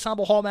Kobe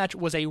Sanbo Hall match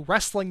was a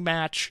wrestling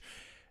match.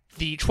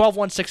 The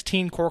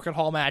 12-1-16 Korakuen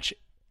Hall match,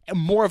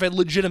 more of a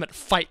legitimate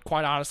fight,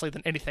 quite honestly,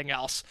 than anything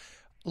else.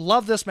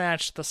 Love this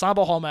match, the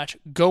Sanbo Hall match.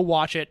 Go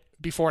watch it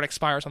before it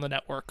expires on the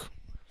network.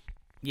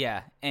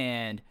 Yeah,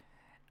 and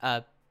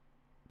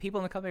people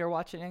in the company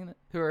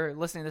who are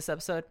listening to this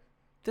episode,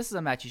 this is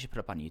a match you should put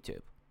up on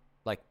YouTube.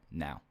 Like,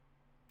 now.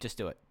 Just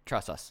do it.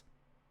 Trust us.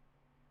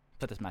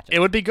 Put this match up. It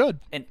would be good.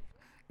 And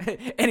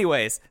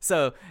anyways,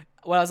 so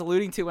what I was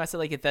alluding to when I said,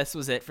 like, if this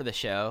was it for the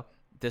show,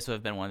 this would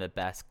have been one of the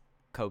best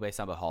Kobe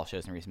Sanbo Hall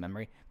shows in recent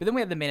memory. But then we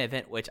had the main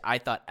event, which I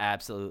thought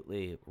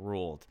absolutely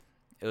ruled.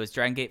 It was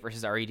Dragon Gate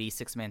versus RED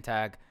 6-man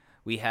tag.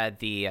 We had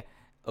the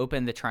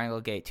Open the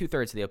Triangle Gate,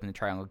 2/3 of the Open the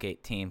Triangle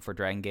Gate team for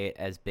Dragon Gate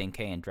as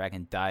Ben-K and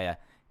Dragon Dia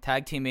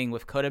tag teaming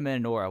with Kota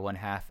Minoura, one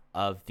half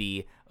of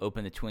the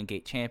Open the Twin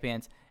Gate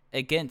champions,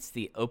 against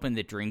the Open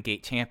the Dream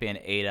Gate champion,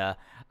 Ada,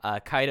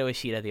 Kaito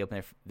Ishida,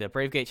 the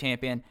Brave Gate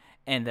champion,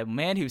 and the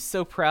man who's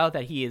so proud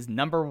that he is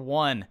number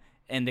 1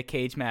 in the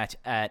cage match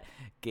at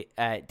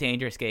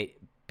Dangerous Gate,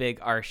 Big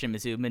R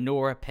Shimizu.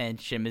 Minoura pinned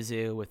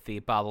Shimizu with the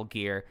bobble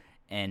gear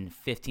in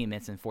 15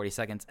 minutes and 40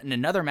 seconds. And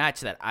another match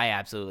that I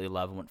absolutely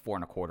love went 4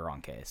 1/4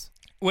 on Case.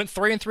 Went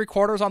 3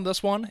 3/4 on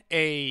this one.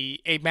 A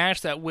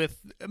match that with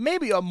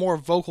maybe a more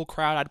vocal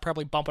crowd, I'd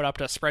probably bump it up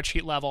to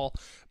spreadsheet level,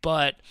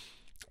 but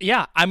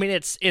yeah,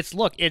 this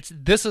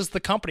is the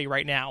company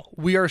right now.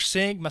 We are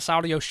seeing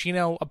Masato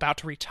Yoshino about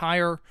to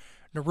retire.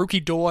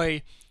 Naruki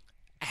Doi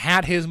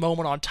had his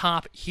moment on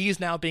top. He's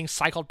now being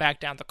cycled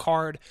back down the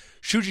card.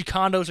 Shuji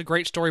Kondo's a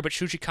great story, but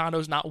Shuji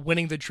Kondo's not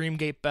winning the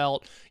Dreamgate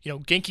belt.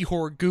 Genki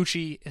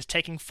Horiguchi is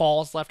taking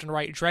falls left and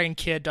right. Dragon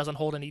Kid doesn't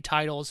hold any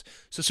titles.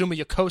 Susumu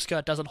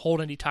Yokosuka doesn't hold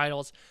any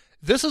titles.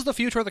 This is the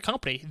future of the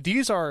company.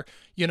 These are,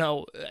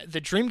 the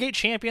Dreamgate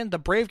champion, the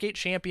Brave Gate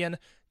champion,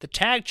 the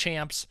tag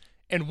champs,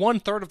 and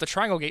 1/3 of the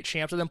Triangle Gate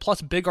champs, and then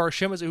plus Big R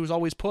Shimizu, who's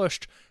always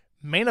pushed,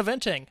 main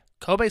eventing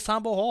Kobe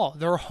Sanbo Hall,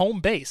 their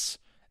home base.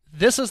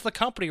 This is the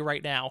company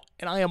right now,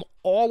 and I am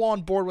all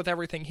on board with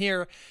everything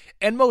here.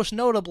 And most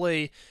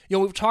notably,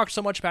 we've talked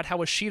so much about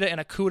how Ishida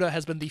and Okuda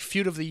has been the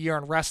feud of the year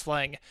in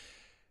wrestling.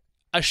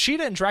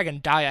 Ishida and Dragon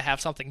Dia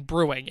have something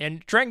brewing,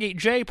 and Dragon Gate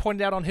J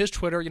pointed out on his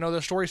Twitter,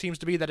 the story seems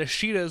to be that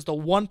Ishida is the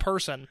one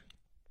person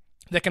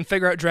that can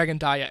figure out Dragon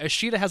Dia.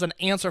 Ishida has an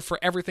answer for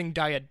everything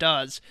Dia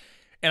does,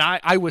 and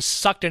I was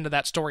sucked into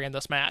that story in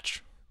this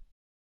match.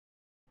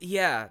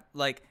 Yeah,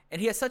 and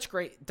Dia has such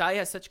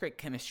great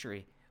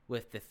chemistry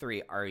with the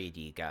 3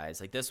 RED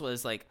guys. This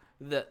was a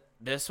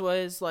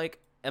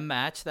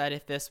match that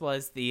if this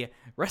was the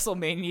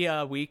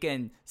WrestleMania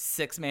weekend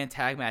 6-man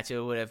tag match,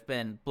 it would have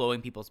been blowing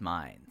people's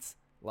minds.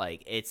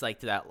 It's to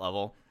that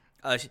level.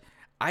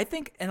 I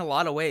think in a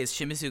lot of ways,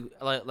 Shimizu,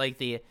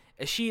 the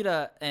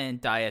Ishida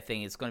and Dia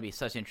thing is going to be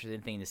such an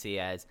interesting thing to see,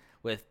 as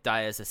with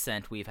Dia's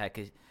ascent, we've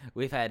had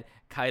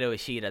Kaito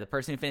Ishida, the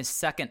person who finished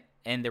second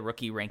in the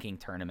rookie ranking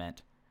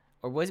tournament.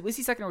 Or was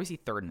he second or was he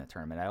third in the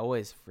tournament? I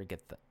always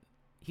forget that.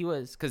 He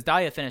was, because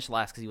Dia finished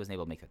last because he wasn't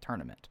able to make the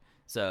tournament.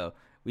 So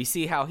we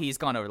see how he's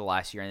gone over the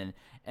last year. And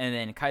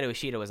then Kaito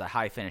Ishida was a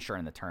high finisher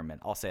in the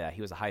tournament. I'll say that.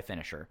 He was a high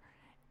finisher.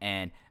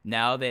 And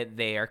now that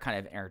they are kind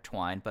of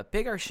intertwined. But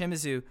Big R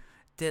Shimizu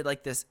did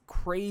this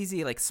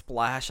crazy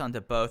splash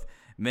onto both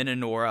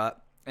Minoura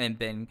and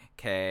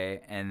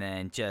Ben-K, and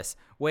then just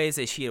ways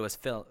that Ishida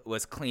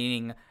was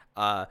cleaning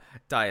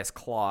Dia's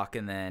clock,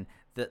 and then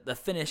the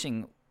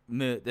finishing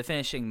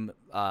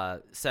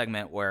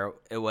segment where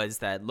it was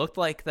that looked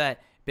like that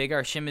Big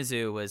R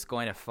Shimizu was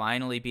going to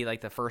finally be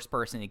the first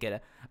person to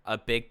get a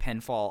big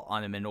pinfall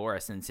on the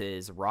Minoura since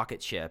his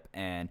rocket ship,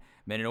 and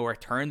Minoura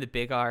turned the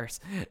Big R's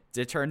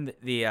to turn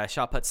the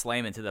shot put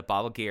slam into the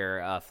bobble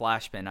gear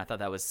flash pin. I thought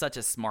that was such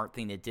a smart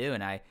thing to do,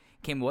 and I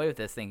came away with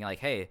this thinking like,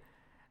 hey,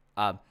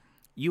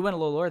 you went a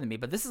little lower than me,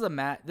 but this is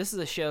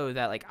a show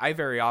that like I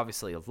very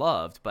obviously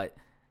loved, but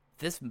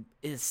this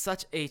is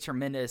such a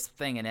tremendous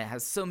thing, and it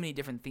has so many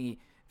different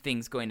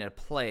things going into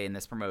play in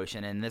this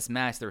promotion. And in this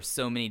match, there were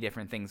so many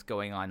different things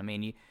going on. I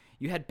mean,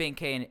 you had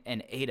Ben-K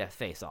and Ada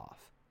face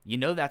off. You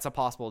know that's a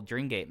possible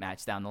Dreamgate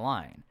match down the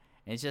line.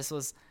 And it just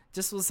was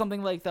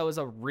something like that was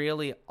a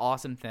really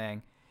awesome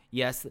thing.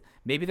 Yes,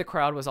 maybe the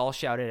crowd was all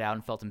shouted out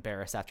and felt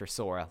embarrassed after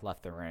Sora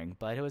left the ring,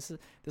 but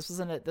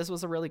this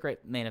was a really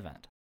great main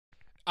event.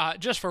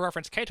 Just for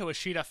reference, Kaito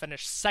Ishida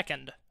finished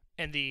second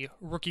in the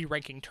rookie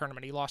ranking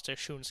tournament. He lost to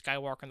Shun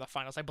Skywalker in the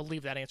finals. I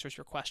believe that answers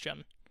your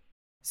question.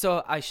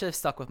 So I should have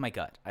stuck with my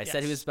gut. I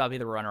said he was about to be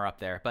the runner up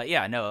there, but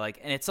yeah, no, like,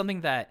 and it's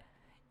something that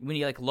when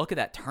you like look at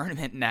that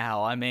tournament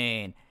now, I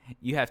mean,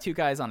 you have two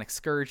guys on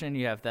Excursion.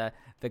 You have the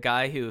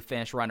guy who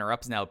finished runner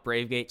up is now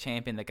Brave Gate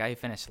champion. The guy who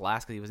finished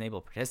last because he wasn't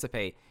able to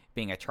participate,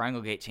 being a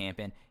Triangle Gate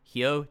champion.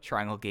 Hyo,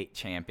 Triangle Gate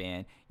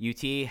champion.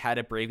 UT had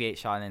a Brave Gate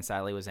shot and then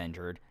sadly was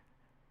injured.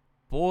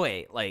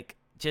 Boy, like,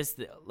 just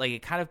like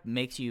it kind of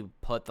makes you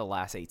put the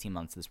last 18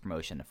 months of this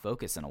promotion to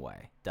focus in a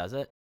way, does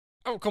it?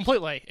 Oh,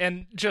 completely.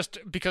 And just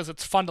because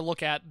it's fun to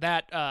look at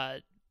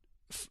that,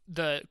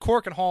 the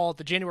Korakuen Hall,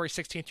 the January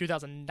 16th,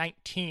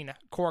 2019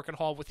 Korakuen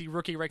Hall with the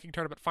rookie ranking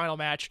tournament final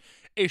match,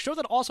 a show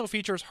that also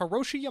features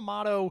Hiroshi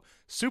Yamato,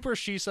 Super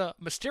Shisa,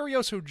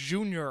 Mysterioso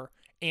Jr.,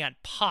 and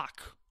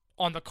Pac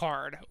on the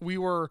card. We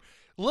were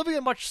living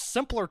in much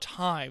simpler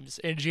times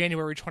in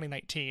January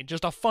 2019.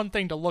 Just a fun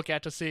thing to look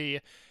at to see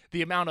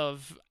the amount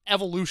of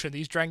evolution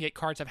these Dragon Gate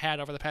cards have had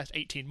over the past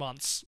 18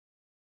 months.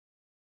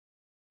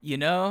 You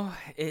know,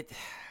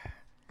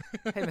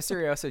 Hey,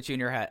 Mysterioso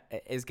Jr.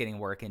 is getting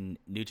work in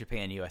New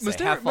Japan, USA.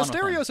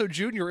 Mysterioso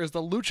Jr. is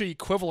the lucha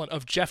equivalent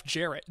of Jeff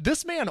Jarrett.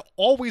 This man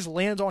always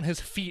lands on his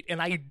feet,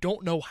 and I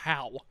don't know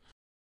how.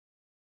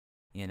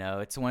 You know,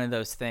 it's one of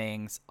those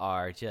things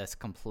are just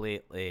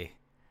completely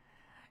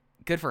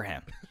good for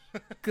him.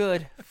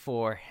 Good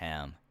for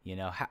him. You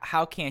know,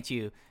 how can't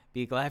you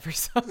be glad for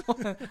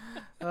someone?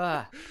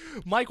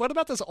 Mike, what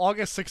about this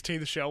August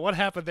 16th show? What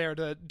happened there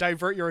to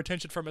divert your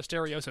attention from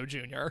Mysterioso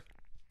Jr.?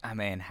 I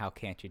mean, how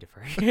can't you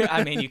divert?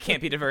 I mean, you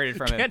can't be diverted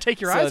from him. Can't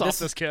take your eyes off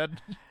this kid.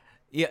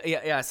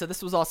 Yeah. So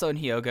this was also in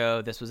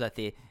Hyogo. This was at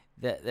the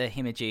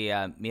Himeji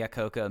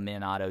Miyakoko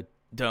Minato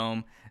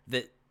Dome.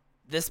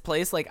 This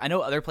place, like, I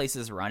know other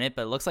places run it,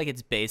 but it looks like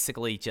it's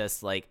basically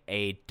just like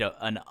a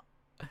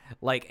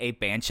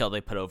band shell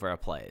they put over a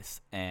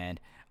place. And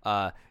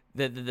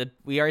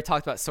we already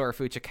talked about Sora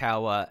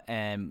Fuchikawa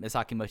and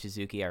Misaki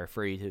Mochizuki. I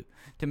refer you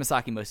to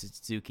Misaki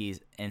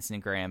Mochizuki's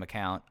Instagram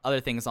account. Other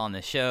things on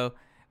the show.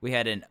 We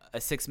had a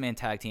 6-man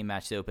tag team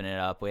match to open it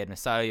up. We had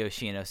Masayo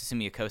Yoshino,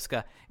 Susumu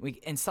Yokosuka,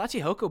 and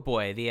Sachi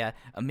Hokoboy, the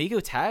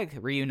Amigo tag,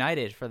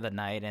 reunited for the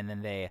night, and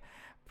then they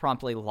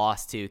promptly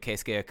lost to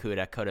Keisuke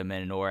Okuda, Kota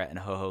Minoura, and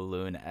Ho-Ho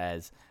Loon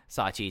as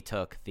Sachi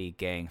took the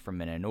gang from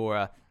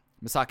Minoura.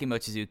 Misaki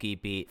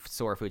Mochizuki beat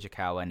Sora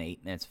Fujikawa in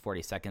 8 minutes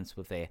 40 seconds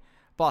with a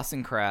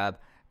Boston Crab.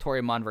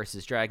 Toryumon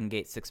versus Dragon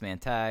Gate 6-man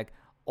tag.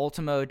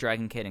 Ultimo,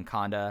 Dragon Kid, and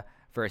Kanda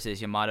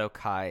versus Yamato,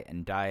 Kai,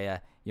 and Daya.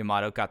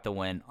 Yamato got the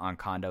win on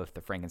Kanda with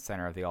the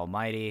Frankensteiner of the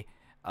Almighty.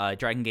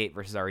 Dragon Gate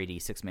versus RED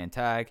 6-man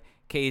tag.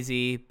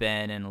 KZ,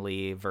 Ben, and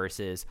Lee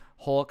versus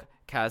Hulk,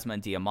 Kazma,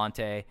 and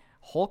Diamante.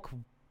 Hulk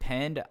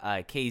pinned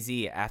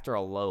KZ after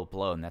a low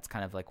blow, and that's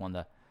kind of like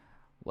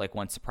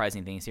one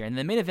surprising things here. And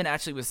the main event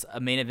actually was a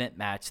main event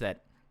match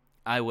that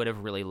I would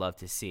have really loved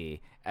to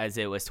see, as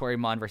it was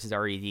Toryumon versus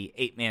RED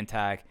 8-man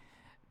tag.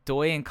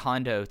 Doi and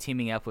Kondo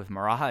teaming up with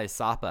Maraha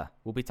Isapa.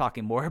 We'll be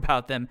talking more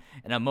about them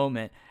in a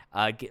moment.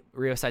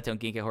 Ryo Saito and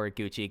Genki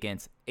Horiguchi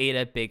against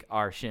Ada, Big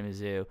R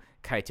Shimizu,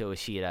 Kaito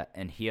Ishida,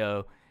 and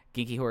Hyo.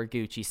 Genki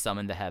Horiguchi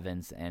summoned the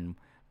heavens and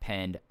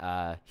pinned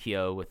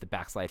Hyo with the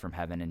backslide from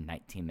heaven in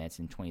 19 minutes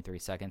and 23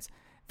 seconds.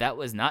 That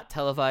was not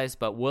televised,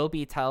 but will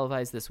be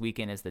televised this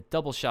weekend as the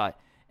double shot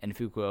in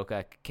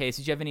Fukuoka. Case,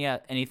 did you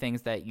have any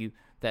things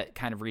that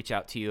kind of reach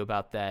out to you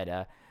about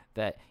that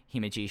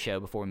Himeji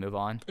show before we move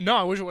on? No,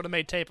 I wish it would have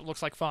made tape. It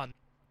looks like fun.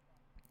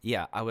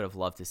 Yeah, I would have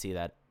loved to see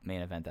that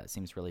main event. That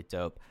seems really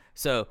dope.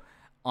 So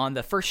on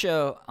the first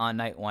show on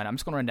night 1, I'm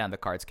just going to run down the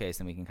cards case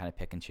and we can kind of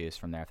pick and choose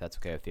from there if that's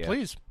okay with you.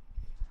 Please.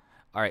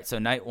 All right, so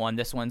night 1,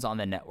 this one's on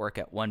the network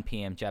at 1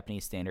 p.m.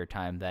 Japanese Standard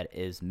Time. That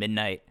is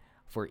midnight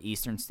for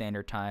Eastern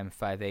Standard Time,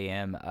 5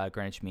 a.m.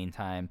 Greenwich Mean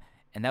Time.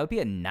 And that would be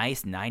a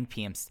nice 9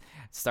 p.m.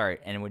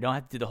 start, and we don't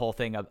have to do the whole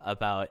thing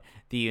about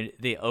the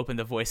open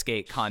the voice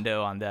gate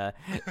condo in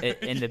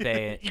the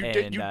bay.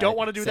 You don't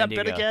want to do that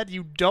bit again.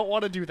 You don't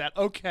want to do that.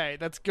 Okay,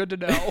 that's good to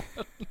know.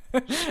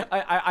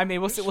 I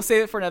mean, we'll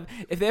save it for another.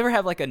 If they ever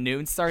have like a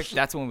noon start,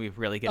 that's when we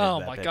really get. Oh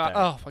my god!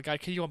 Oh my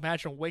god! Can you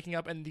imagine waking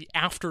up in the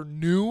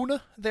afternoon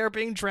there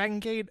being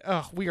Dragon Gate?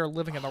 Oh, we are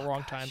living in the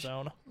wrong time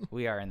zone.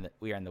 We are in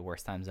the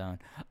worst time zone.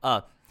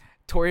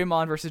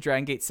 Toryumon versus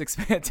Dragon Gate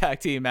 6-man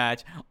tag team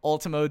match.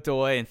 Ultimo,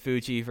 Doi, and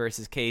Fuji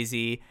versus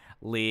KZ,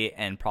 Lee,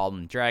 and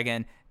Problem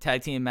Dragon.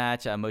 Tag team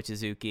match,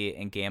 Mochizuki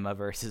and Gamma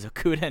versus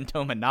Okuda and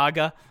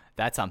Tominaga.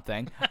 That's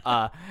something.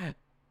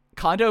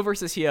 Kondo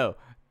versus Hyo.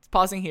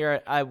 pausing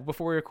here.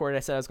 Before we recorded, I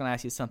said I was going to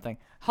ask you something.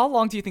 How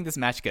long do you think this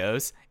match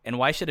goes, and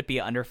why should it be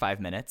under 5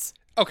 minutes?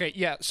 Okay,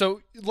 yeah.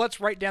 So let's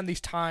write down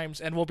these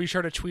times, and we'll be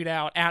sure to tweet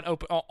out at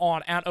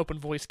Open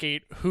Voice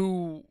Gate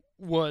who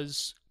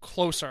was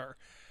closer.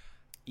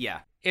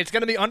 Yeah, It's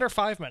going to be under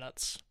 5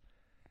 minutes.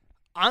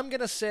 I'm going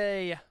to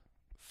say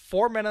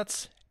 4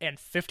 minutes and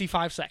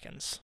 55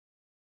 seconds.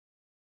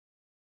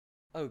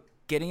 Oh,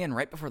 getting in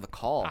right before the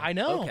call. I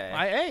know. Okay.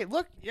 Hey,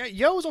 look,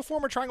 Yo's a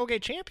former Triangle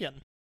Gate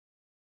champion.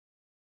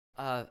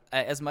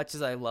 As much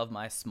as I love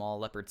my small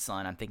leopard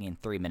son, I'm thinking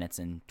 3 minutes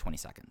and 20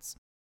 seconds.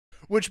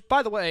 Which,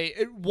 by the way,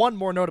 one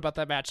more note about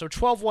that match. So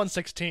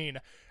 12-1-16, I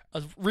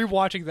was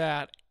rewatching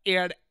that,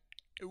 and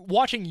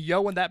watching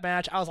Yo in that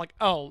match, I was like,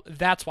 oh,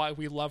 that's why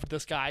we loved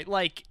this guy.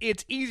 Like,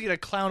 it's easy to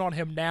clown on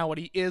him now when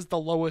he is the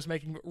lowest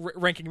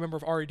ranking member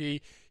of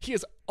RED. He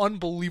is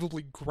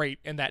unbelievably great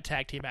in that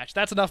tag team match.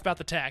 That's enough about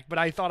the tag, but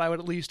I thought I would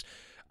at least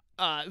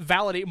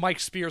validate Mike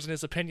Spears and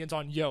his opinions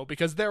on Yo,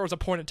 because there was a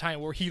point in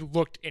time where he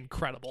looked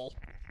incredible.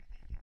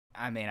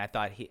 I mean, I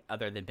thought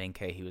other than Ben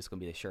K, he was going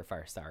to be the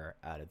surefire star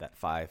out of that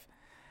 5.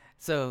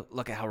 So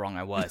look at how wrong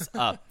I was.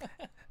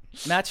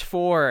 Match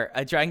 4,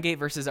 a Dragon Gate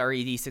versus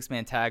RED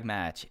 6-man tag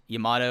match.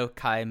 Yamato,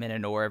 Kai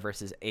Minoura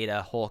versus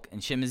Ada, Hulk,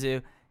 and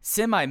Shimizu.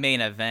 Semi-main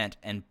event,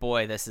 and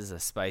boy, this is a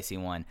spicy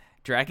one.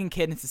 Dragon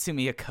Kid and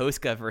Susumu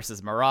Yokosuka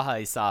versus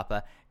Maraha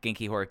Isapa,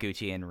 Genki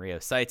Horiguchi, and Ryo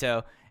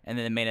Saito. And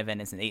then the main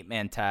event is an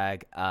 8-man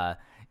tag.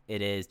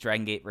 It is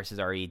Dragon Gate versus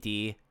RED.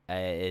 It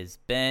is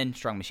Ben,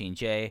 Strong Machine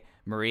J,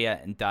 Maria,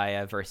 and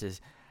Daya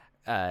versus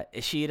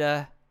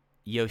Ishida,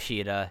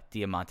 Yoshida,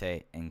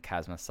 Diamante, and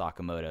Kazuma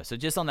Sakamoto. So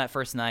just on that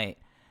first night,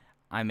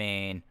 I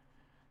mean,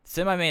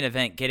 semi-main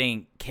event,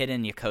 getting Kid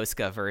and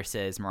Yokosuka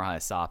versus Maraha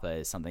Isapa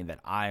is something that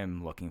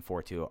I'm looking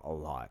forward to a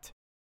lot.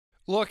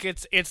 Look,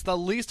 it's the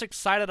least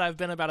excited I've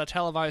been about a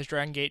televised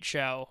Dragon Gate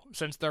show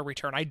since their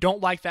return. I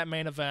don't like that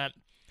main event.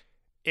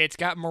 It's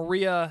got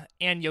Maria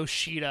and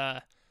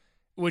Yoshida,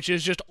 which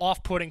is just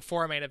off-putting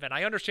for a main event.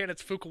 I understand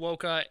it's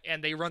Fukuoka,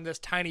 and they run this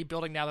tiny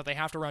building now that they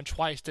have to run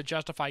twice to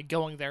justify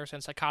going there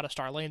since Hakata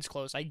Star Lane's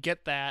closed. I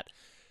get that,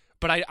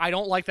 but I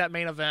don't like that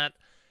main event,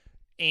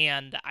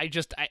 and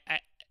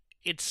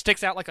it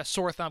sticks out like a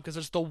sore thumb because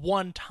it's the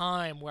one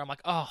time where I'm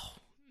like, oh,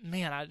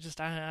 man,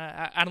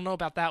 I don't know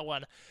about that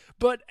one.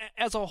 But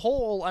as a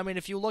whole, I mean,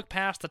 if you look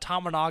past the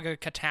Tamanaga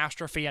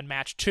catastrophe in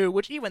match 2,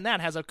 which even that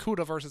has a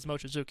Kuda versus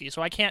Mochizuki,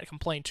 so I can't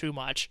complain too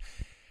much.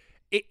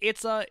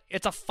 It's a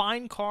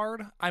fine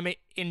card. I'm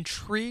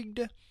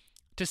intrigued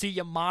to see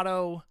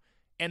Yamato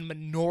and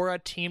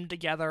Minoura team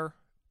together,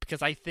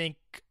 because I think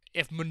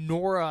if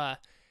Minoura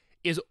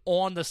is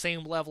on the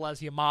same level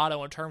as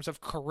Yamato in terms of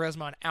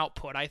charisma and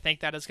output, I think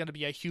that is going to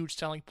be a huge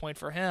selling point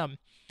for him.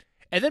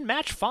 And then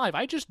match 5,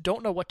 I just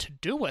don't know what to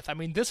do with. I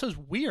mean, this is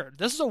weird.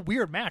 This is a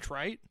weird match,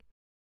 right?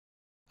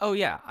 Oh,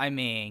 yeah. I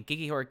mean,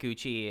 Genki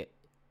Horiguchi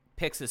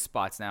picks his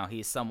spots now.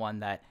 He's someone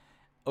that,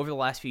 over the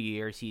last few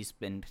years, he's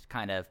been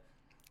kind of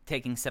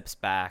taking steps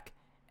back,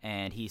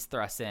 and he's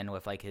thrust in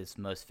with, like, his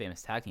most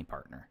famous tag team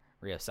partner,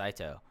 Ryo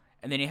Saito.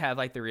 And then you have,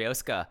 like, the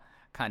Ryosuka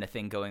kind of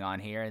thing going on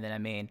here. And then, I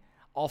mean,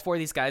 all 4 of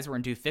these guys were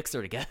in Do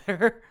Fixer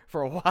together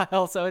for a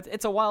while. So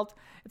it's a wild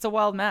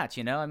match,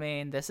 you know? I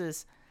mean,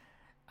 it's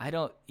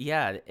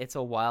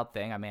a wild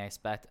thing. I mean, I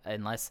expect,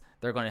 unless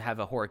they're going to have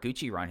a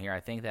Horiguchi run here, I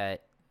think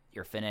that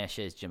your finish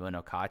is Jimbo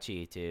no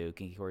Kachi to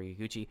Genki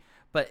Horiguchi.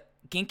 But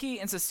Genki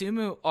and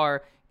Susumu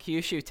are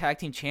Kyushu tag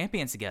team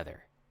champions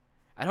together.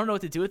 I don't know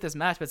what to do with this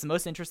match, but it's the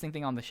most interesting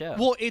thing on the show.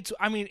 Well, it's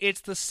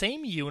the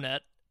same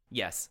unit.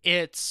 Yes.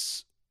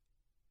 It's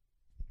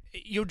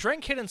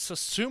Dragon Kid and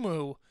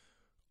Susumu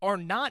are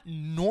not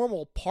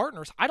normal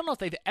partners. I don't know if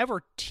they've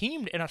ever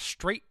teamed in a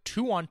straight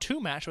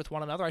 2-on-2 match with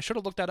one another. I should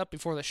have looked that up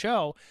before the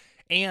show.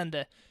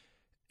 And,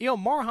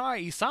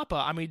 Maraha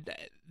Isapa, I mean,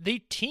 they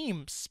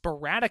team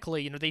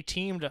sporadically. They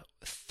teamed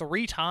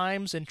 3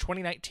 times in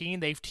 2019.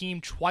 They've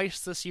teamed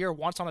twice this year,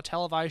 once on a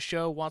televised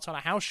show, once on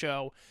a house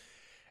show.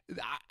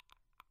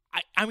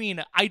 I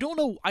mean, I don't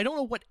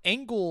know what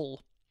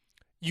angle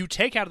you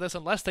take out of this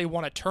unless they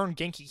want to turn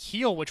Genki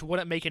heel, which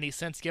wouldn't make any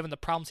sense given the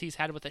problems he's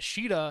had with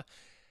Ishida.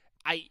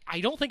 I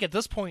don't think at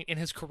this point in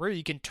his career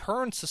you can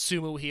turn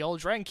Susumu heel.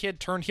 Dragon Kid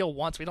turned heel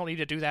once. We don't need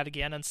to do that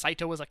again. And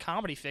Saito is a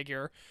comedy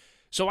figure.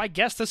 So I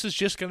guess this is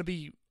just going to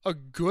be a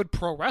good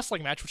pro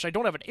wrestling match, which I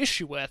don't have an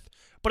issue with.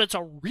 But it's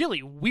a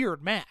really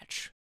weird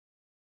match.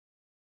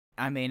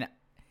 I mean,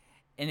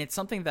 and it's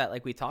something that,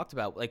 like we talked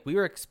about, like we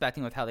were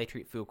expecting with how they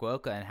treat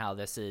Fukuoka and how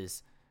this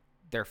is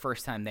their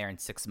first time there in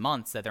 6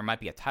 months, that there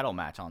might be a title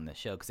match on this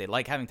show because they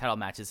like having title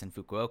matches in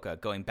Fukuoka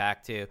going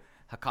back to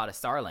Hakata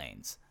Star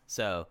Lanes.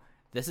 So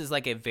this is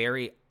like a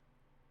very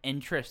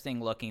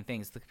interesting looking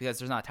thing because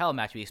there's not a title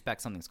match. We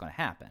expect something's going to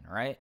happen,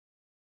 right?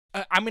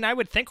 I mean, I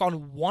would think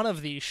on one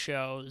of these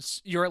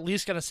shows, you're at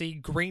least going to see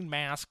Green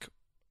Mask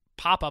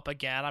pop up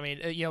again. I mean,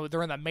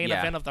 they're in the main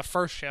event of the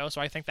first show,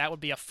 so I think that would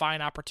be a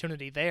fine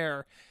opportunity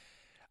there.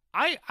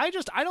 I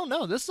don't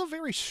know. This is a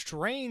very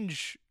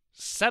strange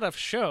set of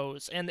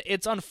shows, and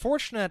it's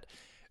unfortunate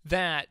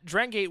that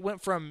Dragon Gate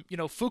went from,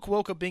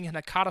 Fukuoka being in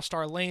Hakata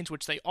Star lanes,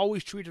 which they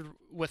always treated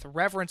with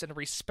reverence and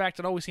respect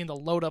and always seemed to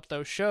load up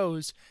those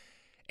shows.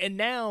 And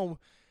now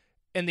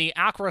in the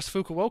Alcaraz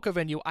Fukuoka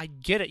venue, I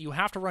get it. You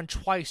have to run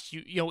twice.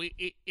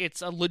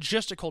 It's a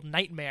logistical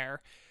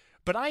nightmare.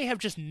 But I have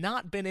just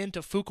not been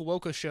into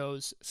Fukuoka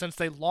shows since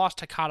they lost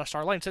Hakata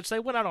Star Lane, since they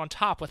went out on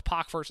top with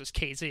Pac versus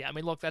KZ. I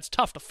mean, look, that's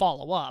tough to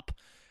follow up.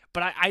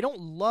 But I don't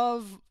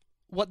love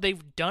what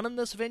they've done in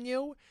this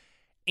venue.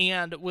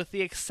 And with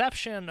the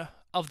exception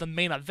of the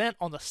main event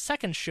on the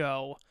second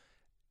show,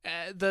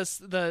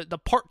 the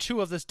part 2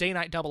 of this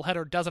day-night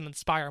doubleheader doesn't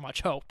inspire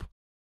much hope.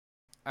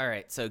 All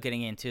right, so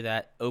getting into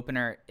that,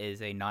 opener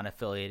is a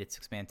non-affiliated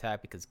 6-man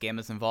tag because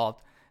Gamma's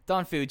involved.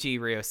 Don Fuji,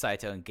 Ryo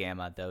Saito, and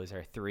Gamma, those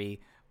are 3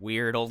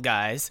 weird old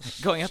guys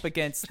going up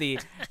against the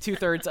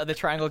 2/3 of the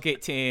Triangle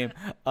Gate team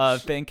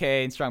of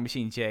Benkei and Strong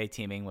Machine J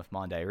teaming with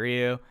Mondai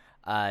Ryu.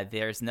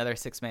 There's another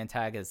 6-man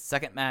tag as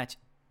second match.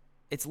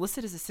 It's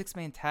listed as a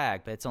 6-man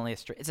tag, but it's only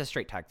it's a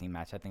straight tag team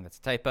match. I think that's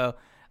a typo.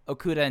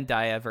 Okuda and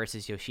Daya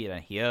versus Yoshida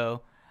and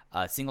Hyo.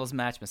 Singles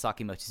match,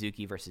 Masaki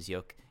Mochizuki versus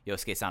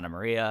Yosuke Santa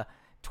Maria.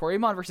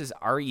 Toryumon versus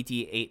RED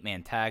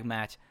 8-man tag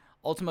match.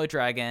 Ultimo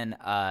Dragon,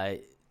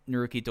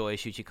 Naruki Doi,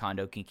 Shuji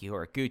Kondo, Kinki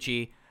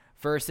Horiguchi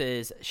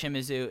versus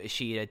Shimizu,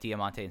 Ishida,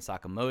 Diamante, and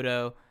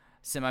Sakamoto.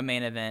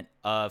 Semi-main event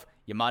of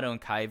Yamato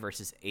and Kai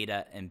versus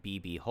Ada and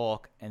BB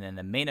Hulk. And then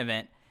the main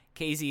event,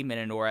 KZ,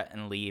 Minoura,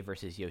 and Lee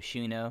versus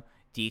Yoshino,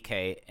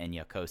 DK, and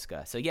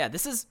Yokosuka. So yeah,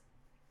 this is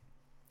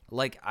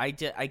like, I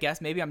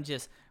guess maybe I'm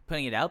just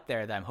putting it out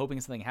there that I'm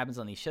hoping something happens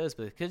on these shows,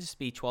 but it could just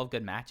be 12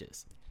 good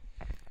matches.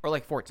 Or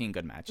like 14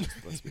 good matches,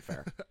 let's be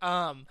fair.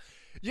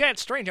 Yeah,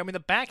 it's strange. I mean, the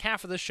back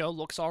half of the show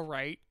looks all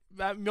right.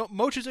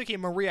 Mochizuki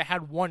and Maria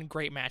had one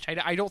great match.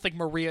 I don't think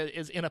Maria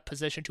is in a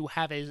position to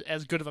have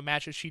as good of a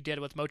match as she did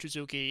with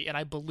Mochizuki, and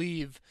I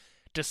believe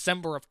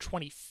December of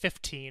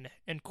 2015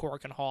 in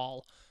Korakuen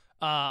Hall.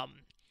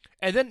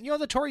 And then,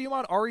 the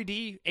Toryumon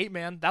RED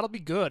 8-man, that'll be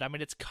good. I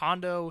mean, it's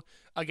Kondo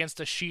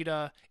against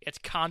Ishida. It's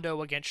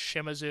Kondo against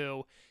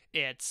Shimizu.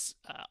 It's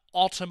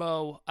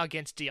Ultimo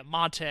against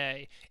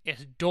Diamante.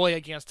 It's Doi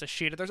against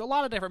Ishida. There's a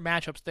lot of different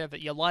matchups there that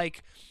you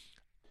like.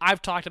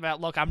 I've talked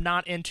about, look, I'm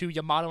not into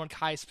Yamato and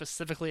Kai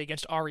specifically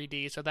against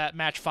RED, so that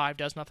match 5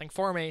 does nothing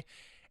for me.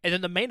 And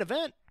then the main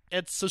event,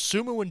 it's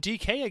Susumu and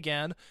DK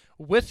again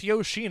with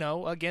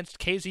Yoshino against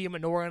KZ,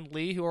 Minoura, and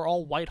Lee, who are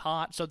all white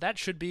hot. So that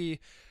should be...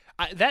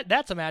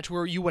 That's a match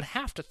where you would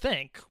have to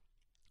think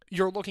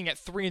you're looking at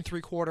 3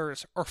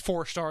 3/4 or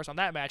 4 stars on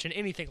that match, and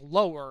anything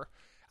lower,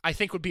 I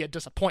think, would be a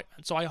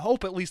disappointment. So I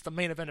hope at least the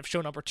main event of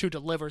show number 2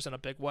 delivers in a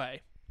big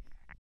way.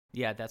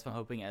 Yeah, that's what I'm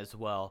hoping as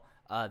well.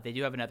 They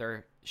do have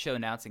another show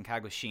announced in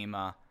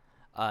Kagoshima.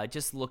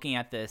 Just looking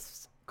at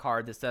this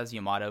card, this says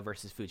Yamato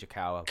versus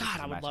Fujikawa. God,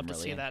 I would love to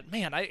see that.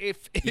 Man,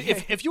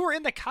 if you were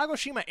in the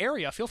Kagoshima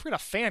area, feel free to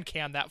fan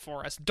cam that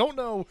for us. Don't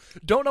know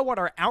what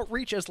our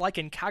outreach is like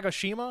in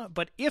Kagoshima,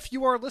 but if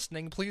you are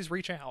listening, please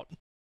reach out.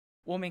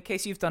 Well, I mean, in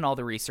case you've done all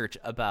the research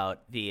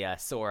about the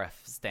Sora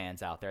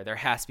stands out there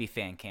has to be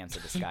fan cams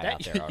of this guy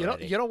out there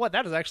already. You know what?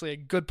 That is actually a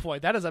good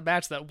point. That is a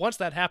match that once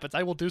that happens,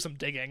 I will do some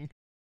digging.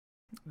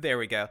 There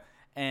we go.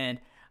 And,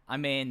 I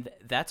mean,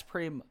 that's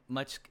pretty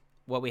much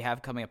what we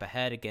have coming up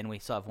ahead. Again, we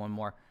still have one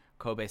more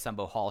Kobe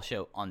Sambo Hall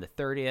show on the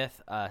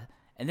 30th.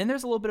 And then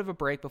there's a little bit of a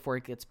break before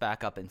it gets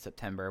back up in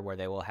September, where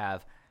they will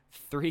have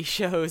 3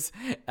 shows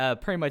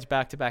pretty much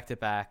back to back to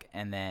back.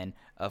 And then,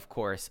 of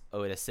course,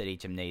 Oda City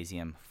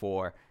Gymnasium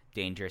for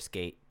Dangerous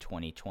Gate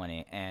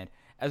 2020. And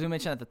as we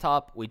mentioned at the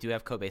top, we do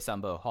have Kobe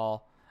Sambo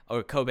Hall,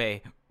 or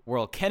Kobe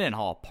World Kennen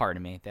Hall,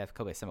 pardon me. They have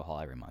Kobe Sambo Hall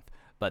every month.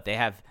 But they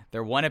have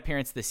their one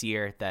appearance this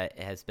year that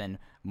has been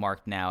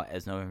marked now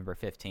as November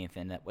 15th,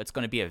 and it's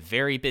going to be a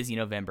very busy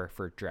November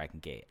for Dragon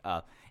Gate.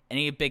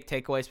 Any big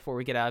takeaways before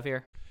we get out of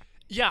here?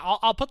 Yeah,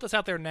 I'll put this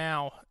out there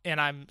now,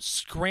 and I'm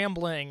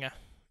scrambling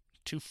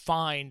to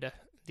find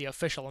the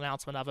official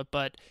announcement of it.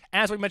 But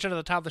as we mentioned at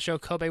the top of the show,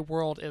 Kobe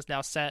World is now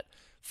set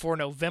for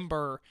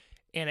November,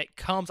 and it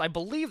comes, I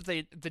believe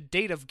the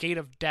date of Gate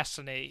of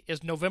Destiny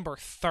is November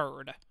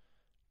 3rd.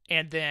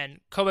 And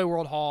then Kobe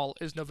World Hall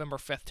is November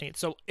 15th.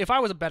 So if I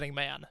was a betting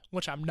man,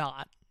 which I'm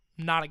not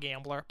a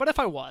gambler, but if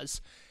I was,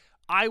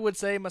 I would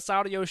say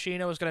Masato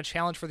Yoshino is going to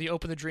challenge for the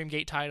Open the Dream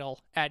Gate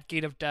title at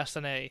Gate of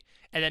Destiny,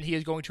 and then he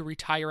is going to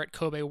retire at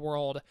Kobe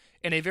World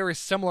in a very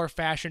similar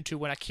fashion to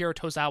when Akira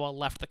Tozawa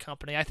left the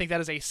company. I think that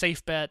is a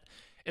safe bet.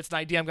 It's an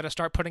idea I'm going to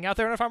start putting out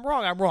there, and if I'm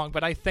wrong, I'm wrong,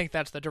 but I think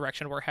that's the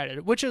direction we're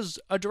headed, which is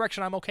a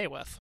direction I'm okay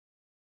with.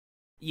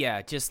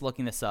 Yeah, just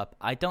looking this up.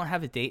 I don't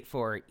have a date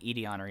for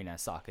Edion Arena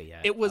Osaka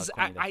yet. It was,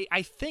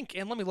 I think,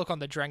 and let me look on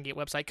the Dragon Gate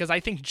website, because I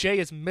think Jay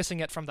is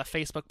missing it from the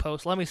Facebook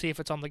post. Let me see if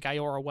it's on the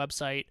Gaiora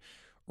website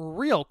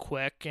real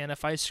quick, and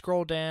if I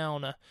scroll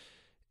down,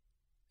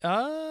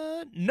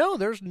 no,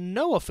 there's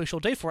no official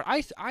date for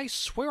it. I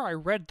swear I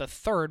read the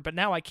 3rd, but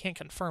now I can't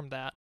confirm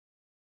that.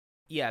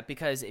 Yeah,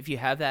 because if you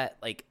have that,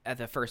 like, at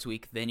the first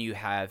week, then you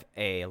have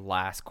a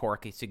last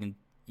Cork, so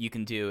you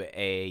can do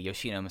a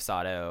Yoshino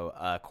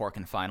Masato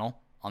Korakuen final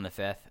on the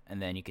 5th,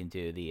 and then you can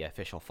do the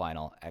official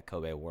final at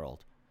Kobe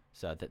World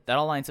So that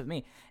all lines up with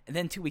me. And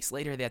then 2 weeks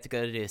later, they have to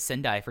go to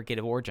Sendai for Gate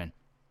of Origin.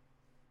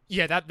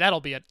 Yeah,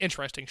 that'll be an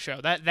interesting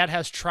show. That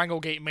has Triangle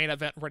Gate main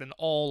event written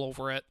all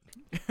over it.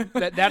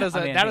 That is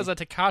a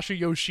Takashi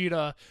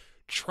Yoshida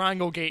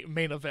Triangle Gate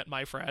main event,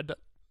 my friend.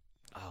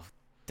 Oh,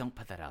 don't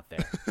put that out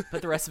there.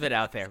 Put the rest of it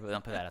out there, but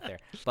don't put that out there.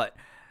 But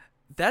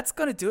that's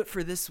going to do it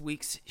for this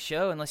week's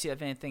show, unless you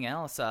have anything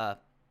else.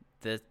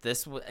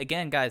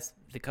 Again, guys,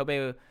 the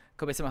Kobe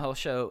Semi-Hall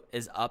show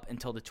is up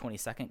until the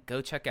 22nd.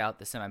 Go check out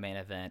the semi-main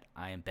event.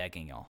 I am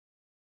begging y'all.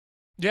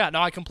 Yeah,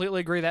 no, I completely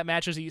agree. That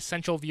match is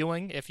essential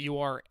viewing if you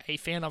are a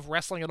fan of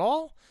wrestling at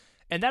all.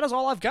 And that is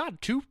all I've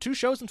got. Two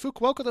shows in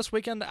Fukuoka this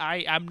weekend.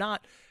 I'm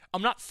not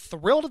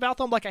thrilled about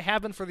them like I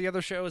have been for the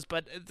other shows,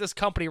 but this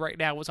company right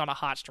now is on a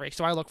hot streak,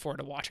 so I look forward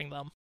to watching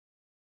them.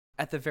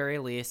 At the very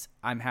least,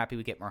 I'm happy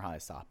we get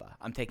Morihei Sapa.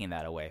 I'm taking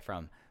that away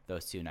from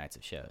those 2 nights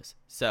of shows.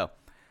 So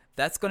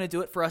that's going to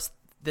do it for us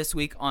this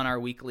week on our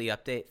weekly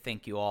update.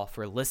 Thank you all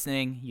for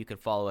listening. You can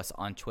follow us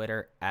on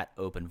Twitter at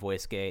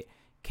OpenVoiceGate.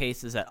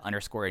 Case is at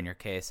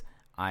 _InYourCase.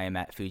 I am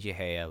at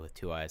Fujiheya with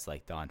 2 eyes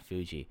like Don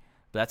Fuji.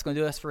 But that's going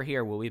to do us for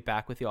here. We'll be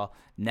back with you all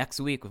next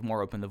week with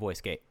more Open the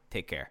Voice Gate.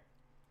 Take care.